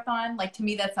run a marathon. Like, to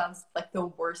me, that sounds like the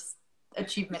worst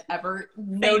achievement ever.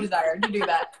 No desire to do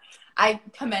that. I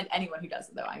commend anyone who does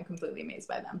it, though. I'm completely amazed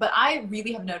by them. But I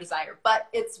really have no desire. But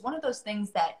it's one of those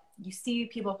things that you see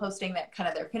people posting that kind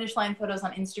of their finish line photos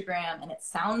on Instagram, and it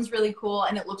sounds really cool,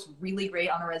 and it looks really great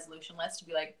on a resolution list to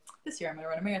be like, this year I'm going to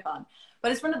run a marathon.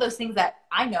 But it's one of those things that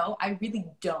I know I really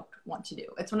don't want to do.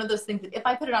 It's one of those things that if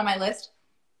I put it on my list,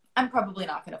 I'm probably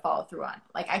not going to follow through on.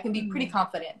 Like, I can be pretty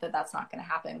confident that that's not going to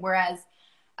happen. Whereas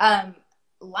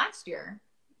last year,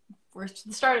 we're at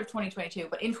the start of 2022,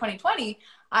 but in 2020,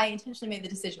 I intentionally made the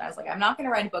decision. I was like, I'm not going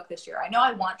to write a book this year. I know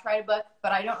I want to write a book,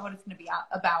 but I don't know what it's going to be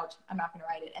about. I'm not going to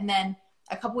write it. And then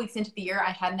a couple weeks into the year,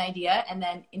 I had an idea. And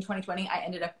then in 2020, I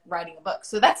ended up writing a book.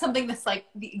 So that's something that's like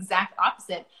the exact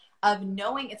opposite of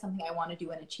knowing it's something I want to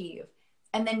do and achieve,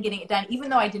 and then getting it done, even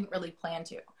though I didn't really plan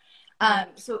to.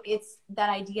 So it's that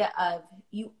idea of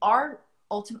you are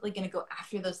ultimately going to go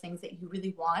after those things that you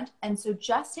really want. And so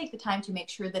just take the time to make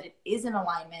sure that it is in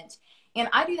alignment. And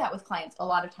I do that with clients a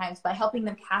lot of times by helping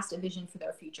them cast a vision for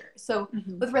their future. So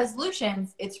with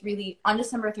resolutions, it's really on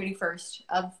December 31st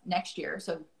of next year.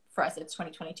 So for us, it's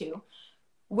 2022.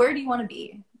 Where do you want to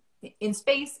be in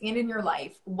space and in your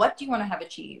life? What do you want to have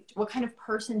achieved? What kind of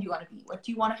person do you want to be? What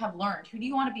do you want to have learned? Who do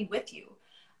you want to be with you?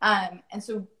 And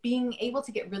so being able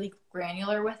to get really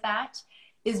granular with that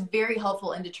is very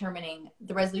helpful in determining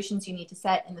the resolutions you need to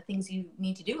set and the things you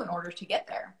need to do in order to get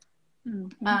there.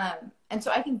 And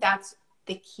so I think that's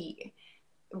the key.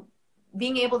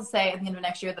 Being able to say at the end of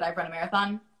next year that I've run a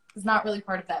marathon is not really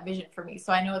part of that vision for me.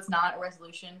 So I know it's not a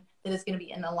resolution that is going to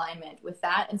be in alignment with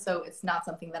that. And so it's not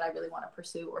something that I really want to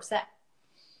pursue or set.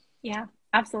 Yeah,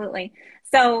 absolutely.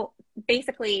 So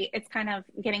basically it's kind of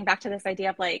getting back to this idea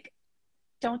of like,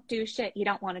 don't do shit you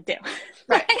don't want to do.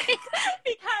 Right.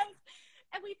 Because,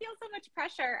 and we feel so much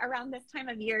pressure around this time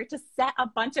of year to set a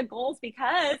bunch of goals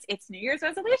because it's New Year's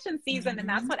resolution season and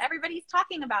that's what everybody's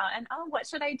talking about. And, oh, what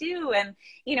should I do? And,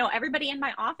 you know, everybody in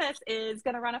my office is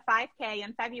going to run a 5K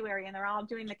in February and they're all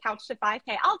doing the couch to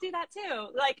 5K. I'll do that too.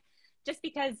 Like, just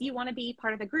because you want to be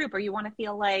part of the group or you want to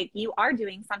feel like you are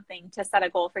doing something to set a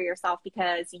goal for yourself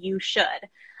because you should.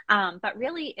 But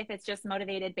really, if it's just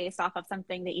motivated based off of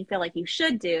something that you feel like you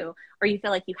should do or you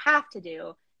feel like you have to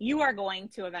do, you are going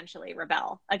to eventually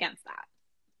rebel against that.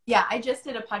 Yeah, I just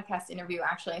did a podcast interview,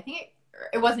 actually. I think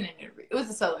it wasn't an interview. It was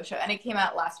a solo show, and it came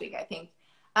out last week, I think.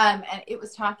 And it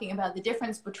was talking about the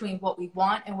difference between what we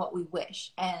want and what we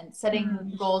wish, and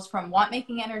setting goals from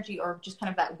want-making energy or just kind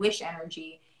of that wish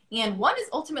energy. And one is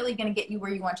ultimately going to get you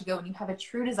where you want to go when you have a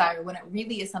true desire, when it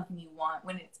really is something you want,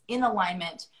 when it's in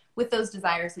alignment with those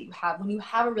desires that you have, when you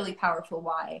have a really powerful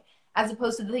why, as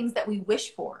opposed to the things that we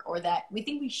wish for or that we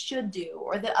think we should do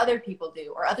or that other people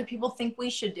do or other people think we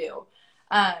should do.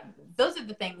 Those are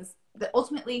the things that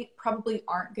ultimately probably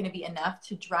aren't going to be enough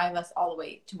to drive us all the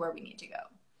way to where we need to go.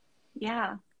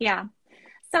 Yeah. Yeah.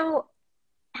 So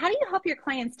how do you help your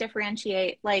clients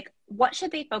differentiate, like, what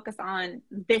should they focus on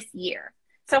this year?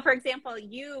 So for example,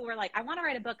 you were like, I want to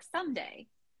write a book someday,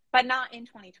 but not in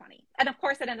 2020. And of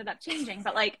course it ended up changing,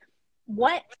 but like,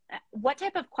 what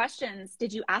type of questions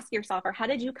did you ask yourself, or how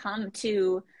did you come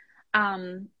to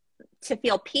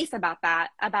feel peace about that?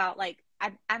 About like,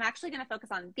 I'm actually going to focus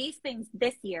on these things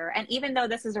this year. And even though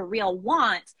this is a real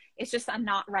want, it's just, I'm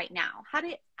not right now. How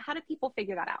do people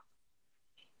figure that out?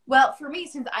 Well, for me,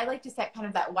 since I like to set kind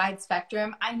of that wide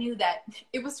spectrum, I knew that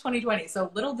it was 2020.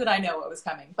 So little did I know what was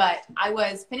coming, but I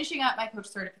was finishing up my coach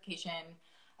certification.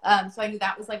 So I knew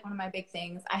that was like one of my big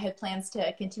things. I had plans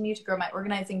to continue to grow my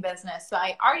organizing business. So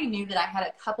I already knew that I had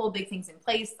a couple of big things in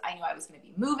place. I knew I was going to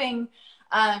be moving.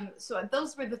 So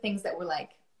those were the things that were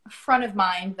like front of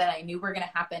mind that I knew were going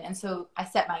to happen. And so I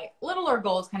set my littler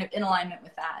goals kind of in alignment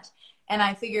with that. And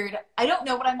I figured, I don't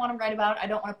know what I want to write about. I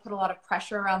don't want to put a lot of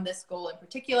pressure around this goal in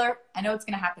particular. I know it's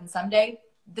going to happen someday.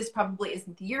 This probably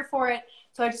isn't the year for it.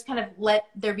 So I just kind of let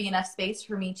there be enough space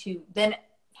for me to then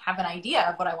have an idea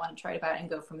of what I want to write about and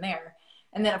go from there.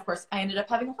 And then, of course, I ended up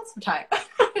having lots of time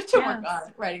to work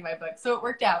on writing my book. So it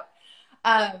worked out.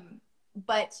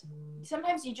 But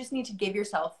sometimes you just need to give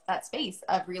yourself that space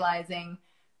of realizing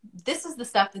this is the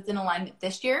stuff that's in alignment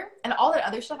this year, and all that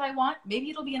other stuff I want, maybe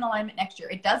it'll be in alignment next year.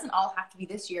 It doesn't all have to be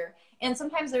this year. And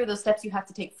sometimes there are those steps you have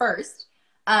to take first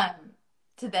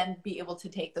to then be able to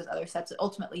take those other steps that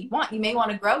ultimately you want. You may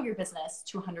want to grow your business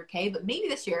to 100K, but maybe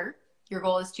this year your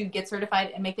goal is to get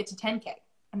certified and make it to 10K.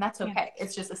 And that's okay. Yeah.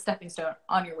 It's just a stepping stone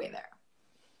on your way there.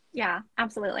 Yeah,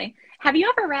 absolutely. Have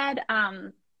you ever read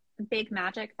Big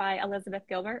Magic by Elizabeth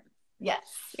Gilbert? Yes.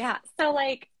 Yeah. So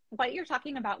like what you're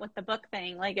talking about with the book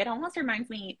thing, like it almost reminds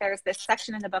me, there's this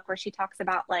section in the book where she talks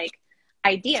about like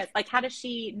ideas, like how does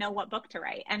she know what book to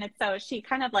write? And it's so she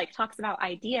kind of like talks about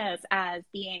ideas as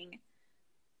being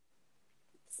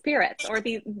spirits or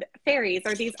these fairies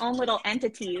or these own little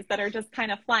entities that are just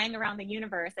kind of flying around the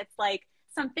universe. It's like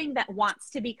something that wants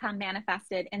to become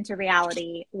manifested into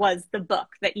reality was the book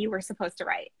that you were supposed to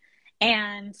write.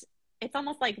 And it's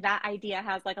almost like that idea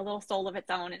has like a little soul of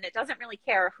its own and it doesn't really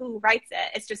care who writes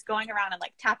it. It's just going around and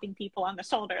like tapping people on the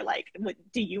shoulder. Like,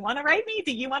 do you want to write me?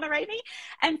 Do you want to write me?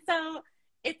 And so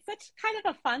it's such kind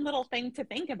of a fun little thing to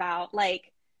think about,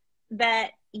 like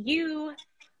that you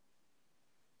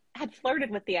had flirted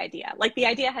with the idea. Like the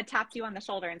idea had tapped you on the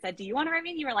shoulder and said, do you want to write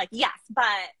me? And you were like, yes, but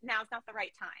now's not the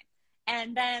right time.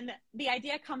 And then the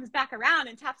idea comes back around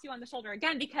and taps you on the shoulder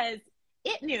again because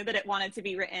it knew that it wanted to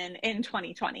be written in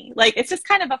 2020. Like, it's just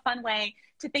kind of a fun way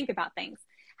to think about things.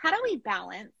 How do we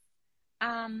balance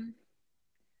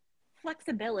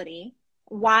flexibility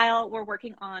while we're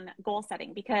working on goal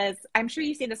setting? Because I'm sure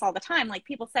you see this all the time. Like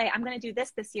people say, I'm going to do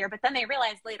this year, but then they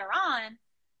realize later on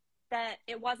that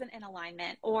it wasn't in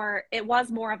alignment or it was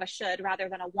more of a should rather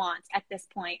than a want at this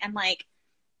point. And like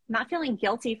not feeling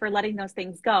guilty for letting those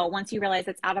things go once you realize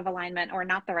it's out of alignment or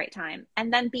not the right time.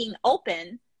 And then being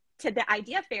open to the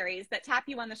idea fairies that tap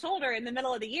you on the shoulder in the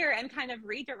middle of the year and kind of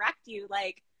redirect you.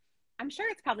 Like, I'm sure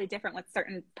it's probably different with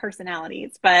certain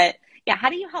personalities, but yeah, how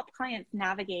do you help clients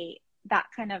navigate that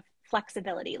kind of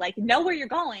flexibility? Like know where you're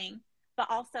going, but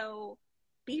also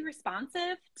be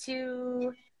responsive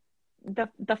to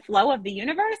the flow of the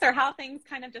universe or how things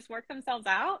kind of just work themselves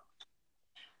out?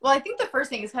 Well, I think the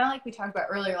first thing is kind of like we talked about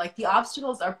earlier, like the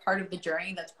obstacles are part of the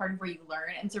journey. That's part of where you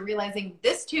learn. And so realizing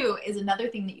this too is another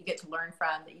thing that you get to learn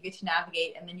from, that you get to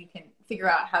navigate, and then you can figure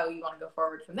out how you want to go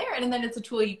forward from there. And then it's a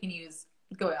tool you can use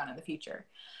going on in the future.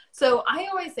 So I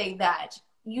always say that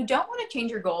you don't want to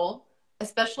change your goal,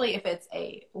 especially if it's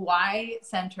a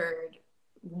why-centered,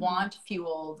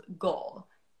 want-fueled goal,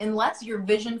 unless your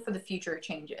vision for the future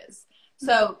changes.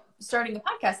 So starting a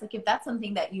podcast, like if that's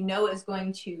something that you know is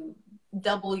going to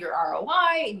double your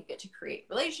ROI and you get to create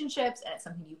relationships and it's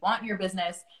something you want in your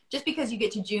business, just because you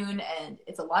get to June and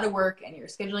it's a lot of work and you're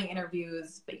scheduling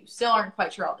interviews, but you still aren't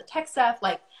quite sure all the tech stuff,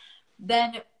 like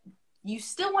then you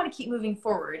still want to keep moving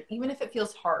forward, even if it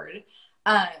feels hard.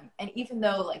 And even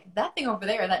though like that thing over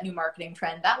there, that new marketing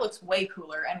trend, that looks way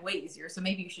cooler and way easier. So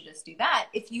maybe you should just do that.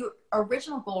 If your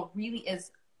original goal really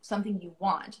is something you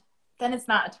want, then it's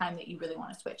not a time that you really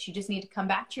want to switch. You just need to come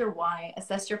back to your why,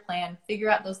 assess your plan,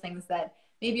 figure out those things that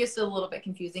maybe are still a little bit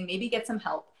confusing, maybe get some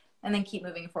help, and then keep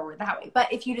moving forward that way.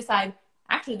 But if you decide,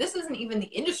 actually, this isn't even the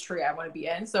industry I want to be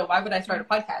in, so why would I start a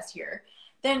podcast here?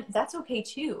 Then that's okay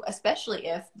too, especially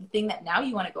if the thing that now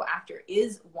you want to go after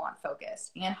is want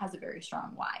focused and has a very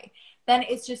strong why. Then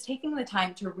it's just taking the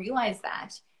time to realize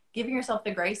that, giving yourself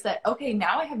the grace that, okay,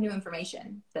 now I have new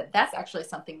information, that's actually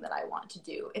something that I want to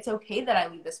do. It's okay that I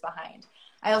leave this behind.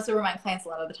 I also remind clients a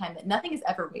lot of the time that nothing is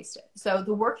ever wasted. So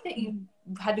the work that you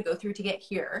had to go through to get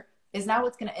here is now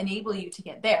what's going to enable you to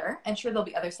get there. And sure, there'll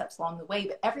be other steps along the way,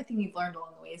 but everything you've learned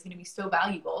along the way is going to be so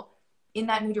valuable in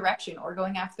that new direction or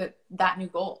going after that new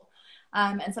goal.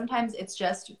 And sometimes it's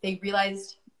just, they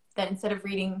realized that instead of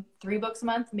reading 3 books a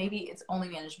month, maybe it's only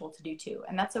manageable to do 2.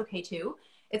 And that's okay too.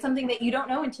 It's something that you don't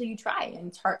know until you try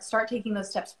and start taking those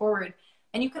steps forward.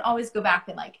 And you can always go back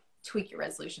and like tweak your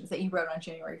resolutions that you wrote on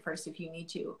January 1st if you need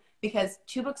to, because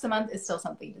 2 books a month is still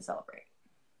something to celebrate.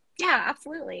 Yeah,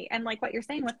 absolutely. And like what you're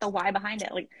saying with the why behind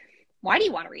it, like, why do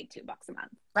you want to read 2 books a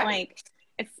month? Right.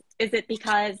 Like, is it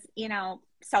because, you know,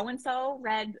 so-and-so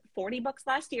read 40 books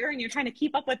last year and you're trying to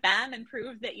keep up with them and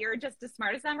prove that you're just as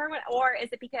smart as them, or what? Or is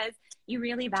it because you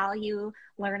really value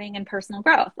learning and personal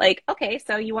growth? Like, okay,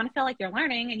 so you want to feel like you're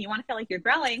learning and you want to feel like you're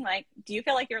growing. Like, do you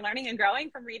feel like you're learning and growing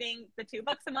from reading the 2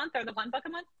 books a month or the 1 book a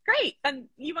month? Great. Then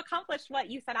you've accomplished what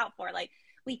you set out for. Like,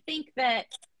 we think that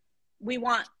we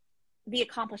want the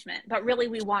accomplishment, but really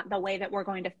we want the way that we're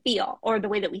going to feel, or the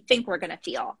way that we think we're going to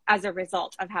feel as a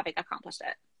result of having accomplished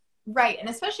it. Right. And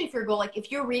especially if your goal, like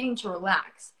if you're reading to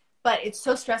relax, but it's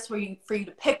so stressful for you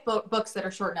to pick books that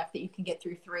are short enough that you can get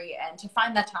through 3, and to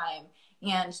find that time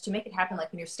and to make it happen,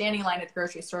 like when you're standing in line at the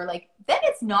grocery store, like then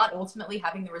it's not ultimately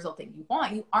having the result that you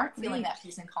want. You aren't feeling that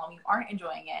peace and calm. You aren't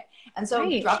enjoying it. And so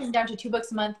dropping down to 2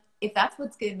 books a month, if that's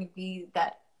what's going to be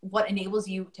what enables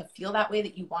you to feel that way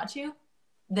that you want to,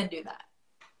 then do that.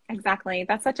 Exactly.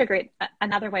 That's such a great,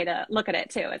 another way to look at it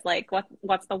too, is like,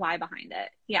 what's the why behind it?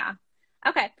 Yeah.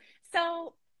 Okay.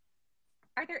 So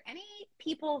are there any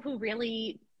people who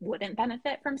really wouldn't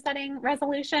benefit from setting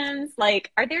resolutions?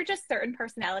 Like, are there just certain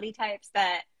personality types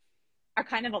that are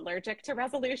kind of allergic to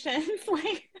resolutions?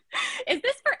 Like, is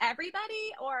this for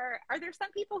everybody, or are there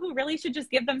some people who really should just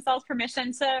give themselves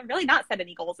permission to really not set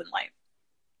any goals in life?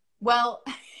 Well,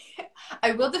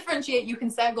 I will differentiate. You can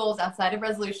set goals outside of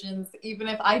resolutions. Even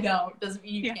if I don't, doesn't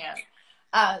mean you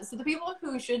can't. So the people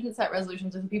who shouldn't set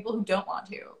resolutions are the people who don't want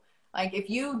to. Like, if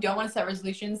you don't want to set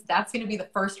resolutions, that's going to be the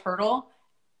first hurdle.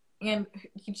 And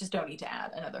you just don't need to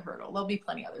add another hurdle. There'll be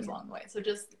plenty others along the way. So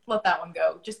just let that one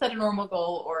go. Just set a normal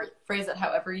goal or phrase it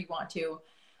however you want to.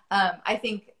 I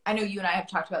know you and I have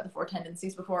talked about the 4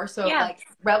 tendencies before. So like,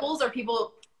 rebels are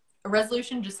people, a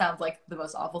resolution just sounds like the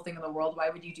most awful thing in the world. Why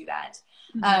would you do that?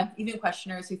 Even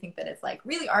questioners who think that it's like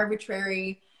really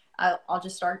arbitrary. I'll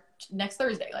just start next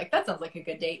Thursday. Like, that sounds like a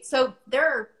good date. So there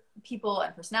are people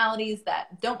and personalities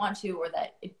that don't want to, or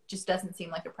that it just doesn't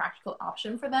seem like a practical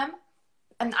option for them.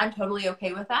 And I'm totally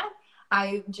okay with that.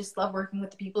 I just love working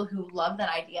with the people who love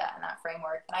that idea and that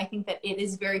framework. And I think that it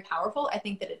is very powerful. I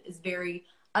think that it is very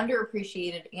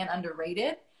underappreciated and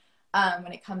underrated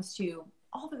when it comes to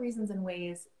all the reasons and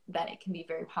ways that it can be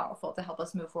very powerful to help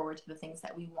us move forward to the things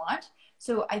that we want.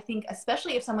 So I think,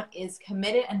 especially if someone is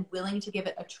committed and willing to give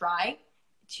it a try,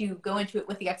 to go into it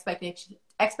with the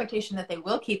expectation that they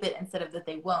will keep it instead of that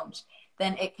they won't,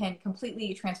 then it can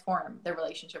completely transform their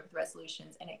relationship with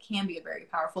resolutions, and it can be a very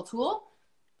powerful tool.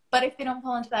 But if they don't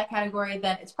fall into that category,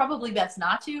 then it's probably best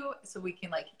not to, so we can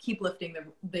like keep lifting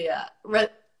the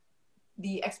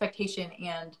expectation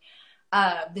and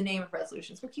the name of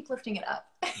resolutions. We'll keep lifting it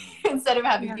up instead of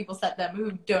having people set them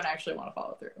who don't actually want to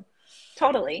follow through.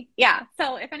 Totally. Yeah.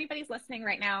 So if anybody's listening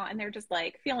right now and they're just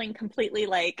like feeling completely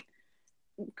like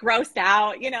grossed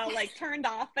out, like turned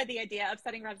off by the idea of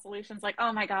setting resolutions, like,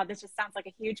 oh my God, this just sounds like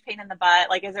a huge pain in the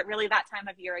butt. Like, is it really that time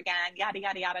of year again? Yada,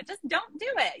 yada, yada. Just don't do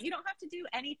it. You don't have to do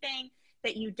anything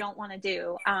that you don't want to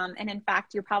do. And in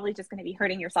fact, you're probably just going to be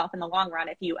hurting yourself in the long run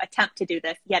if you attempt to do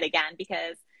this yet again,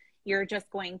 because you're just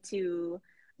going to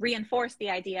reinforce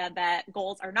the idea that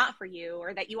goals are not for you,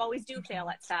 or that you always do fail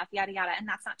at stuff, yada, yada. And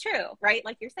that's not true, right?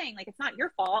 Like you're saying, like, it's not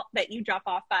your fault that you drop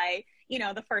off by,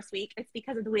 the first week. It's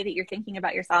because of the way that you're thinking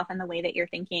about yourself and the way that you're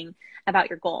thinking about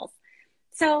your goals.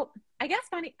 So I guess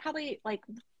probably like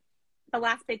the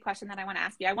last big question that I want to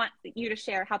ask you, I want you to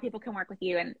share how people can work with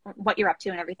you and what you're up to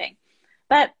and everything.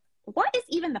 But what is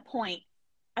even the point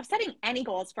of setting any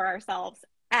goals for ourselves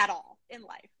at all in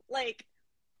life? Like,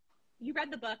 you read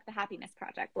the book, The Happiness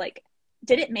Project. Like,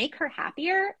 did it make her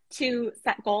happier to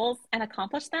set goals and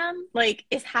accomplish them? Like,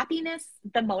 is happiness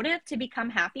the motive to become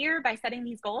happier by setting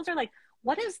these goals? Or like,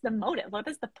 what is the motive? What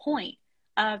is the point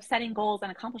of setting goals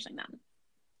and accomplishing them?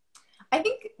 I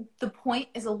think the point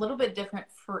is a little bit different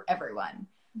for everyone.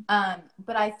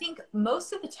 But I think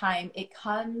most of the time it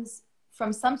comes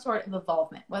from some sort of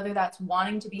involvement, whether that's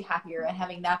wanting to be happier and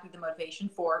having that be the motivation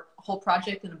for a whole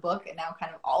project in a book, and now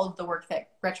kind of all of the work that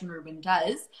Gretchen Rubin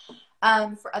does.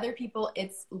 For other people,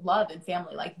 it's love and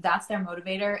family. Like, that's their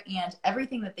motivator, and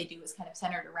everything that they do is kind of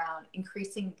centered around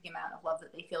increasing the amount of love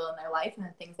that they feel in their life and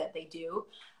the things that they do.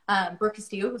 Brooke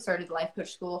Castillo, who started the Life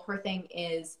Coach School, her thing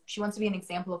is she wants to be an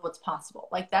example of what's possible.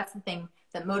 Like, that's the thing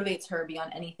that motivates her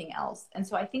beyond anything else. And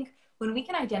so I think when we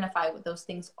can identify what those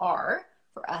things are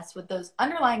for us, what those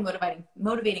underlying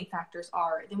motivating factors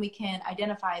are, then we can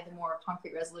identify the more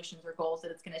concrete resolutions or goals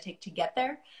that it's going to take to get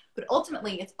there. But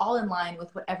ultimately, it's all in line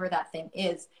with whatever that thing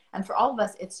is. And for all of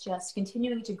us, it's just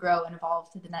continuing to grow and evolve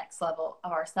to the next level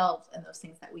of ourselves and those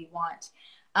things that we want.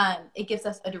 It gives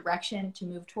us a direction to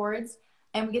move towards,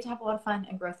 and we get to have a lot of fun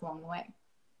and growth along the way.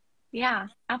 Yeah,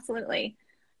 absolutely.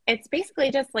 It's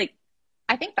basically just like,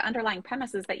 I think the underlying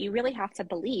premise is that you really have to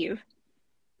believe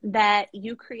that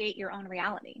you create your own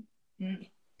reality. Mm.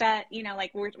 That, you know,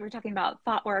 like we're talking about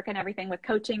thought work and everything with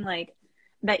coaching, like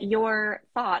that your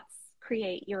thoughts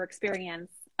create your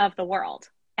experience of the world.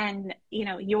 And, you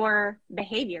know, your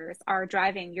behaviors are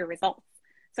driving your results.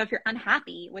 So if you're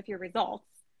unhappy with your results,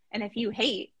 and if you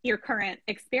hate your current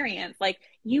experience, like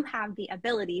you have the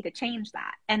ability to change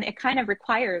that. And it kind of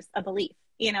requires a belief,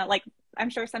 you know, like I'm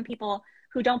sure some people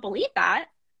who don't believe that,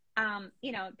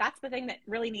 you know, that's the thing that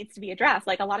really needs to be addressed.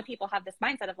 Like a lot of people have this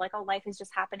mindset of like, oh, life is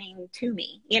just happening to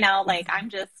me, you know, like I'm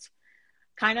just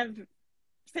kind of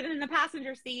sitting in the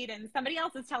passenger seat and somebody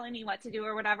else is telling me what to do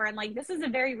or whatever. And like, this is a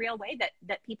very real way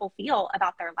that people feel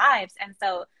about their lives. And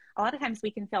so a lot of times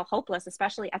we can feel hopeless,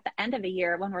 especially at the end of a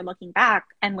year when we're looking back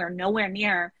and we're nowhere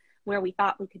near where we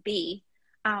thought we could be.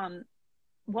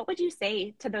 What would you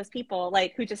say to those people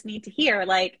like who just need to hear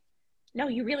like, no,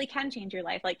 you really can change your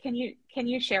life? Like, can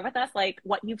you share with us like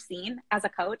what you've seen as a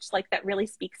coach, like that really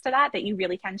speaks to that you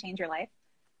really can change your life?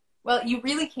 Well, you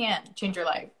really can change your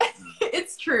life.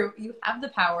 It's true. You have the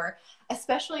power,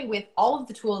 especially with all of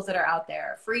the tools that are out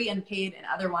there, free and paid and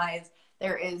otherwise.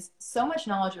 There is so much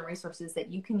knowledge and resources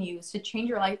that you can use to change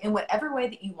your life in whatever way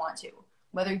that you want to,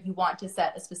 whether you want to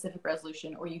set a specific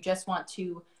resolution or you just want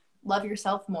to love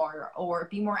yourself more or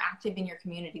be more active in your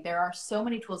community. There are so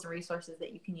many tools and resources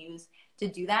that you can use to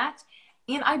do that.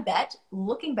 And I bet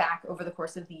looking back over the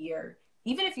course of the year,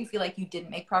 even if you feel like you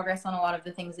didn't make progress on a lot of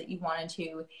the things that you wanted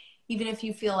to, even if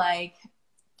you feel like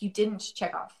you didn't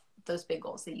check off those big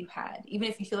goals that you had, even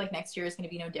if you feel like next year is going to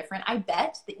be no different, I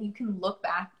bet that you can look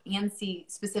back and see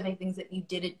specific things that you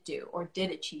didn't do or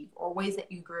did achieve or ways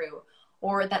that you grew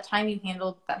or that time you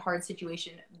handled that hard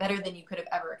situation better than you could have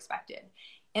ever expected.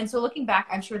 And so looking back,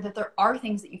 I'm sure that there are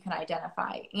things that you can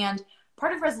identify. And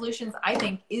part of resolutions, I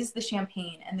think, is the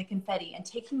champagne and the confetti and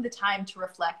taking the time to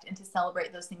reflect and to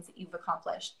celebrate those things that you've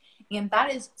accomplished. And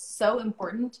that is so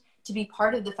important to be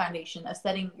part of the foundation of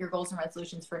setting your goals and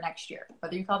resolutions for next year,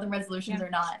 whether you call them resolutions or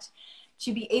not,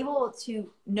 to be able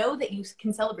to know that you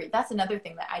can celebrate. That's another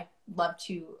thing that I'd love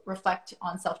to reflect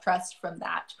on self-trust from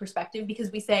that perspective,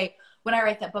 because we say, when I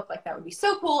write that book, like that would be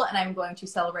so cool and I'm going to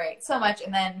celebrate so much.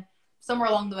 And then somewhere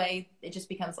along the way, it just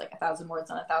becomes like 1,000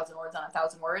 words on 1,000 words on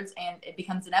 1,000 words, and it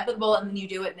becomes inevitable. And then you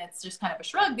do it and it's just kind of a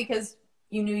shrug because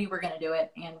you knew you were going to do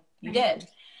it and you did.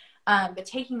 But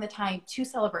taking the time to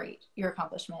celebrate your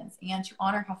accomplishments and to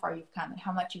honor how far you've come and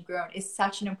how much you've grown is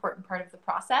such an important part of the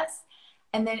process.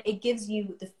 And then it gives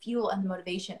you the fuel and the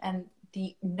motivation and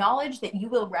the knowledge that you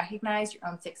will recognize your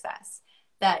own success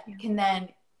that can then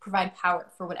provide power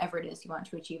for whatever it is you want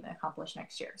to achieve and accomplish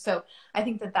next year. So I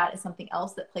think that that is something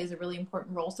else that plays a really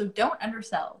important role. So don't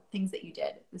undersell things that you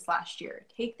did this last year.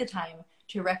 Take the time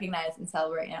to recognize and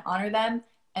celebrate and honor them,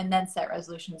 and then set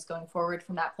resolutions going forward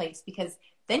from that place, because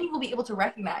then you will be able to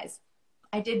recognize,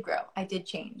 I did grow, I did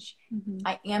change,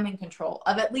 I am in control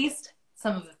of at least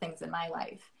some of the things in my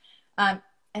life.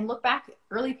 And look back,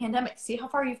 early pandemic, see how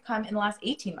far you've come in the last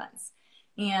 18 months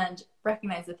and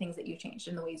recognize the things that you've changed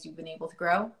and the ways you've been able to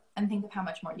grow, and think of how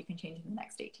much more you can change in the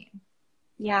next 18.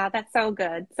 Yeah, that's so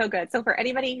good. So good. So for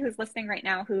anybody who's listening right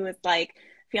now, who is like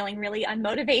feeling really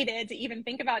unmotivated to even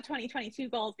think about 2022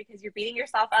 goals because you're beating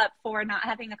yourself up for not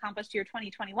having accomplished your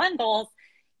 2021 goals,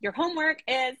 your homework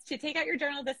is to take out your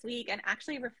journal this week and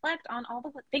actually reflect on all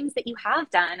the things that you have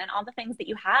done and all the things that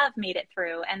you have made it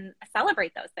through, and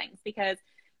celebrate those things, because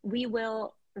we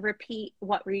will repeat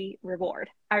what we reward.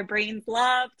 Our brains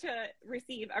love to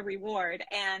receive a reward.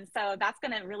 And so that's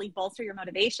going to really bolster your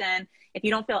motivation. If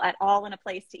you don't feel at all in a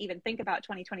place to even think about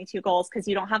 2022 goals because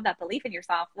you don't have that belief in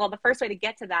yourself, well, the first way to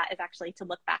get to that is actually to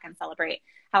look back and celebrate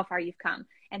how far you've come,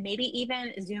 and maybe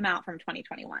even zoom out from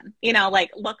 2021, you know,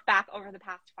 like look back over the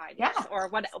past 5 years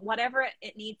or whatever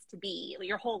it needs to be,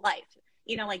 your whole life.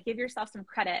 You know, like give yourself some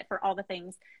credit for all the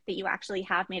things that you actually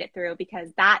have made it through, because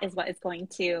that is what is going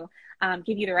to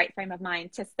give you the right frame of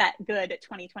mind to set good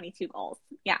 2022 goals.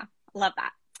 Yeah, love that.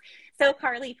 So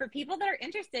Carly, for people that are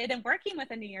interested in working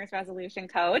with a New Year's resolution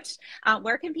coach,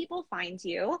 where can people find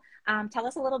you? Tell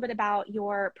us a little bit about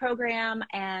your program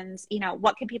and, you know,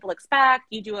 what can people expect?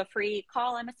 You do a free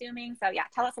call, I'm assuming. So yeah,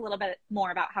 tell us a little bit more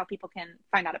about how people can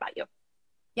find out about you.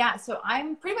 Yeah, so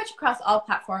I'm pretty much across all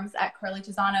platforms at Carly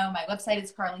Tizzano. My website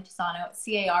is Carly Tizzano,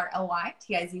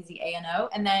 CarlyTizzano.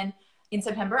 And then in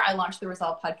September, I launched the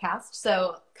Resolve podcast.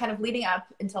 So kind of leading up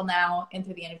until now and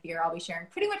through the end of the year, I'll be sharing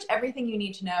pretty much everything you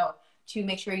need to know to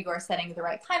make sure you are setting the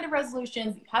right kind of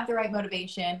resolutions, you have the right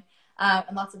motivation,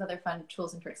 and lots of other fun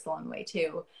tools and tricks along the way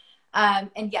too.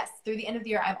 And yes, through the end of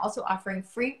the year, I'm also offering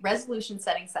free resolution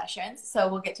setting sessions. So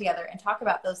we'll get together and talk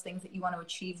about those things that you want to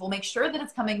achieve. We'll make sure that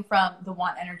it's coming from the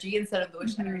want energy instead of the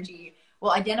wish energy.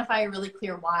 We'll identify a really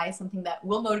clear why, something that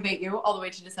will motivate you all the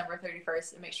way to December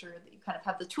 31st, and make sure that you kind of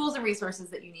have the tools and resources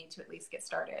that you need to at least get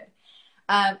started.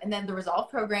 And then the Resolve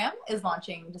program is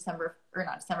launching January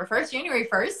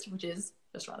 1st, which is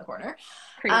just around the corner.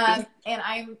 And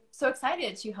I'm so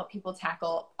excited to help people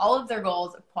tackle all of their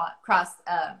goals across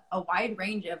a wide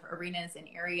range of arenas and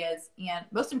areas. And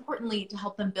most importantly, to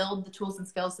help them build the tools and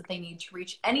skills that they need to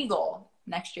reach any goal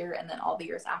next year and then all the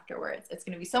years afterwards. It's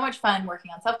going to be so much fun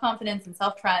working on self-confidence and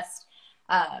self-trust,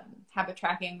 habit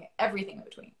tracking, everything in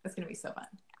between. It's going to be so fun.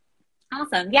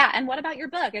 Awesome. Yeah. And what about your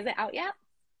book? Is it out yet?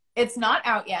 It's not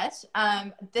out yet.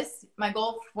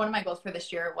 One of my goals for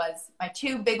this year was, my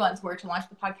two big ones were to launch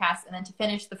the podcast and then to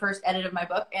finish the first edit of my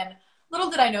book. And little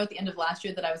did I know at the end of last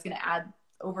year that I was going to add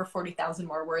over 40,000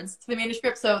 more words to the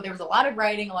manuscript. So there was a lot of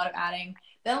writing, a lot of adding,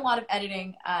 then a lot of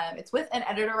editing. It's with an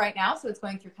editor right now, so it's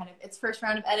going through kind of its first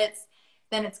round of edits.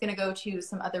 Then it's going to go to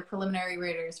some other preliminary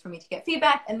readers for me to get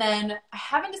feedback. And then I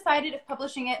haven't decided if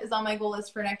publishing it is on my goal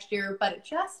list for next year, but it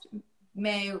just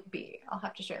may be. I'll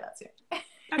have to share that soon.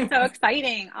 That's so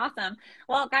exciting. Awesome.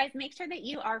 Well, guys, make sure that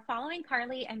you are following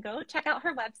Carly and go check out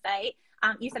her website.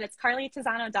 You said it's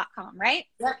carlytizano.com, right?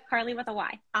 Yep. Carly with a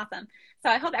Y. Awesome. So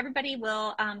I hope everybody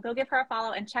will go give her a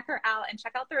follow and check her out, and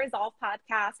check out the Resolve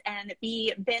podcast and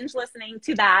be binge listening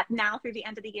to that now through the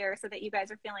end of the year, so that you guys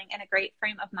are feeling in a great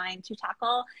frame of mind to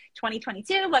tackle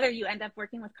 2022, whether you end up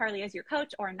working with Carly as your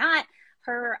coach or not.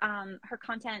 Her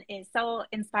content is so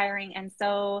inspiring and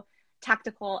so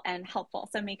tactical and helpful.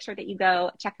 So make sure that you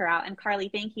go check her out. And Carly,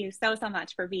 thank you so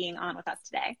much for being on with us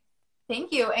today.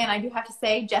 Thank you. And I do have to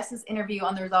say, Jess's interview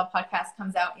on the Resolve podcast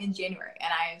comes out in January. And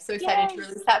I am so excited to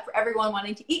release that for everyone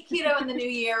wanting to eat keto in the new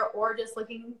year, or just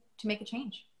looking to make a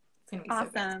change. It's going to be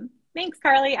awesome. So good. Thanks,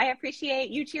 Carly. I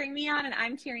appreciate you cheering me on, and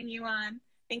I'm cheering you on.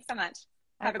 Thanks so much.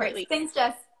 Have a great week. Thanks,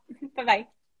 Jess. Bye-bye.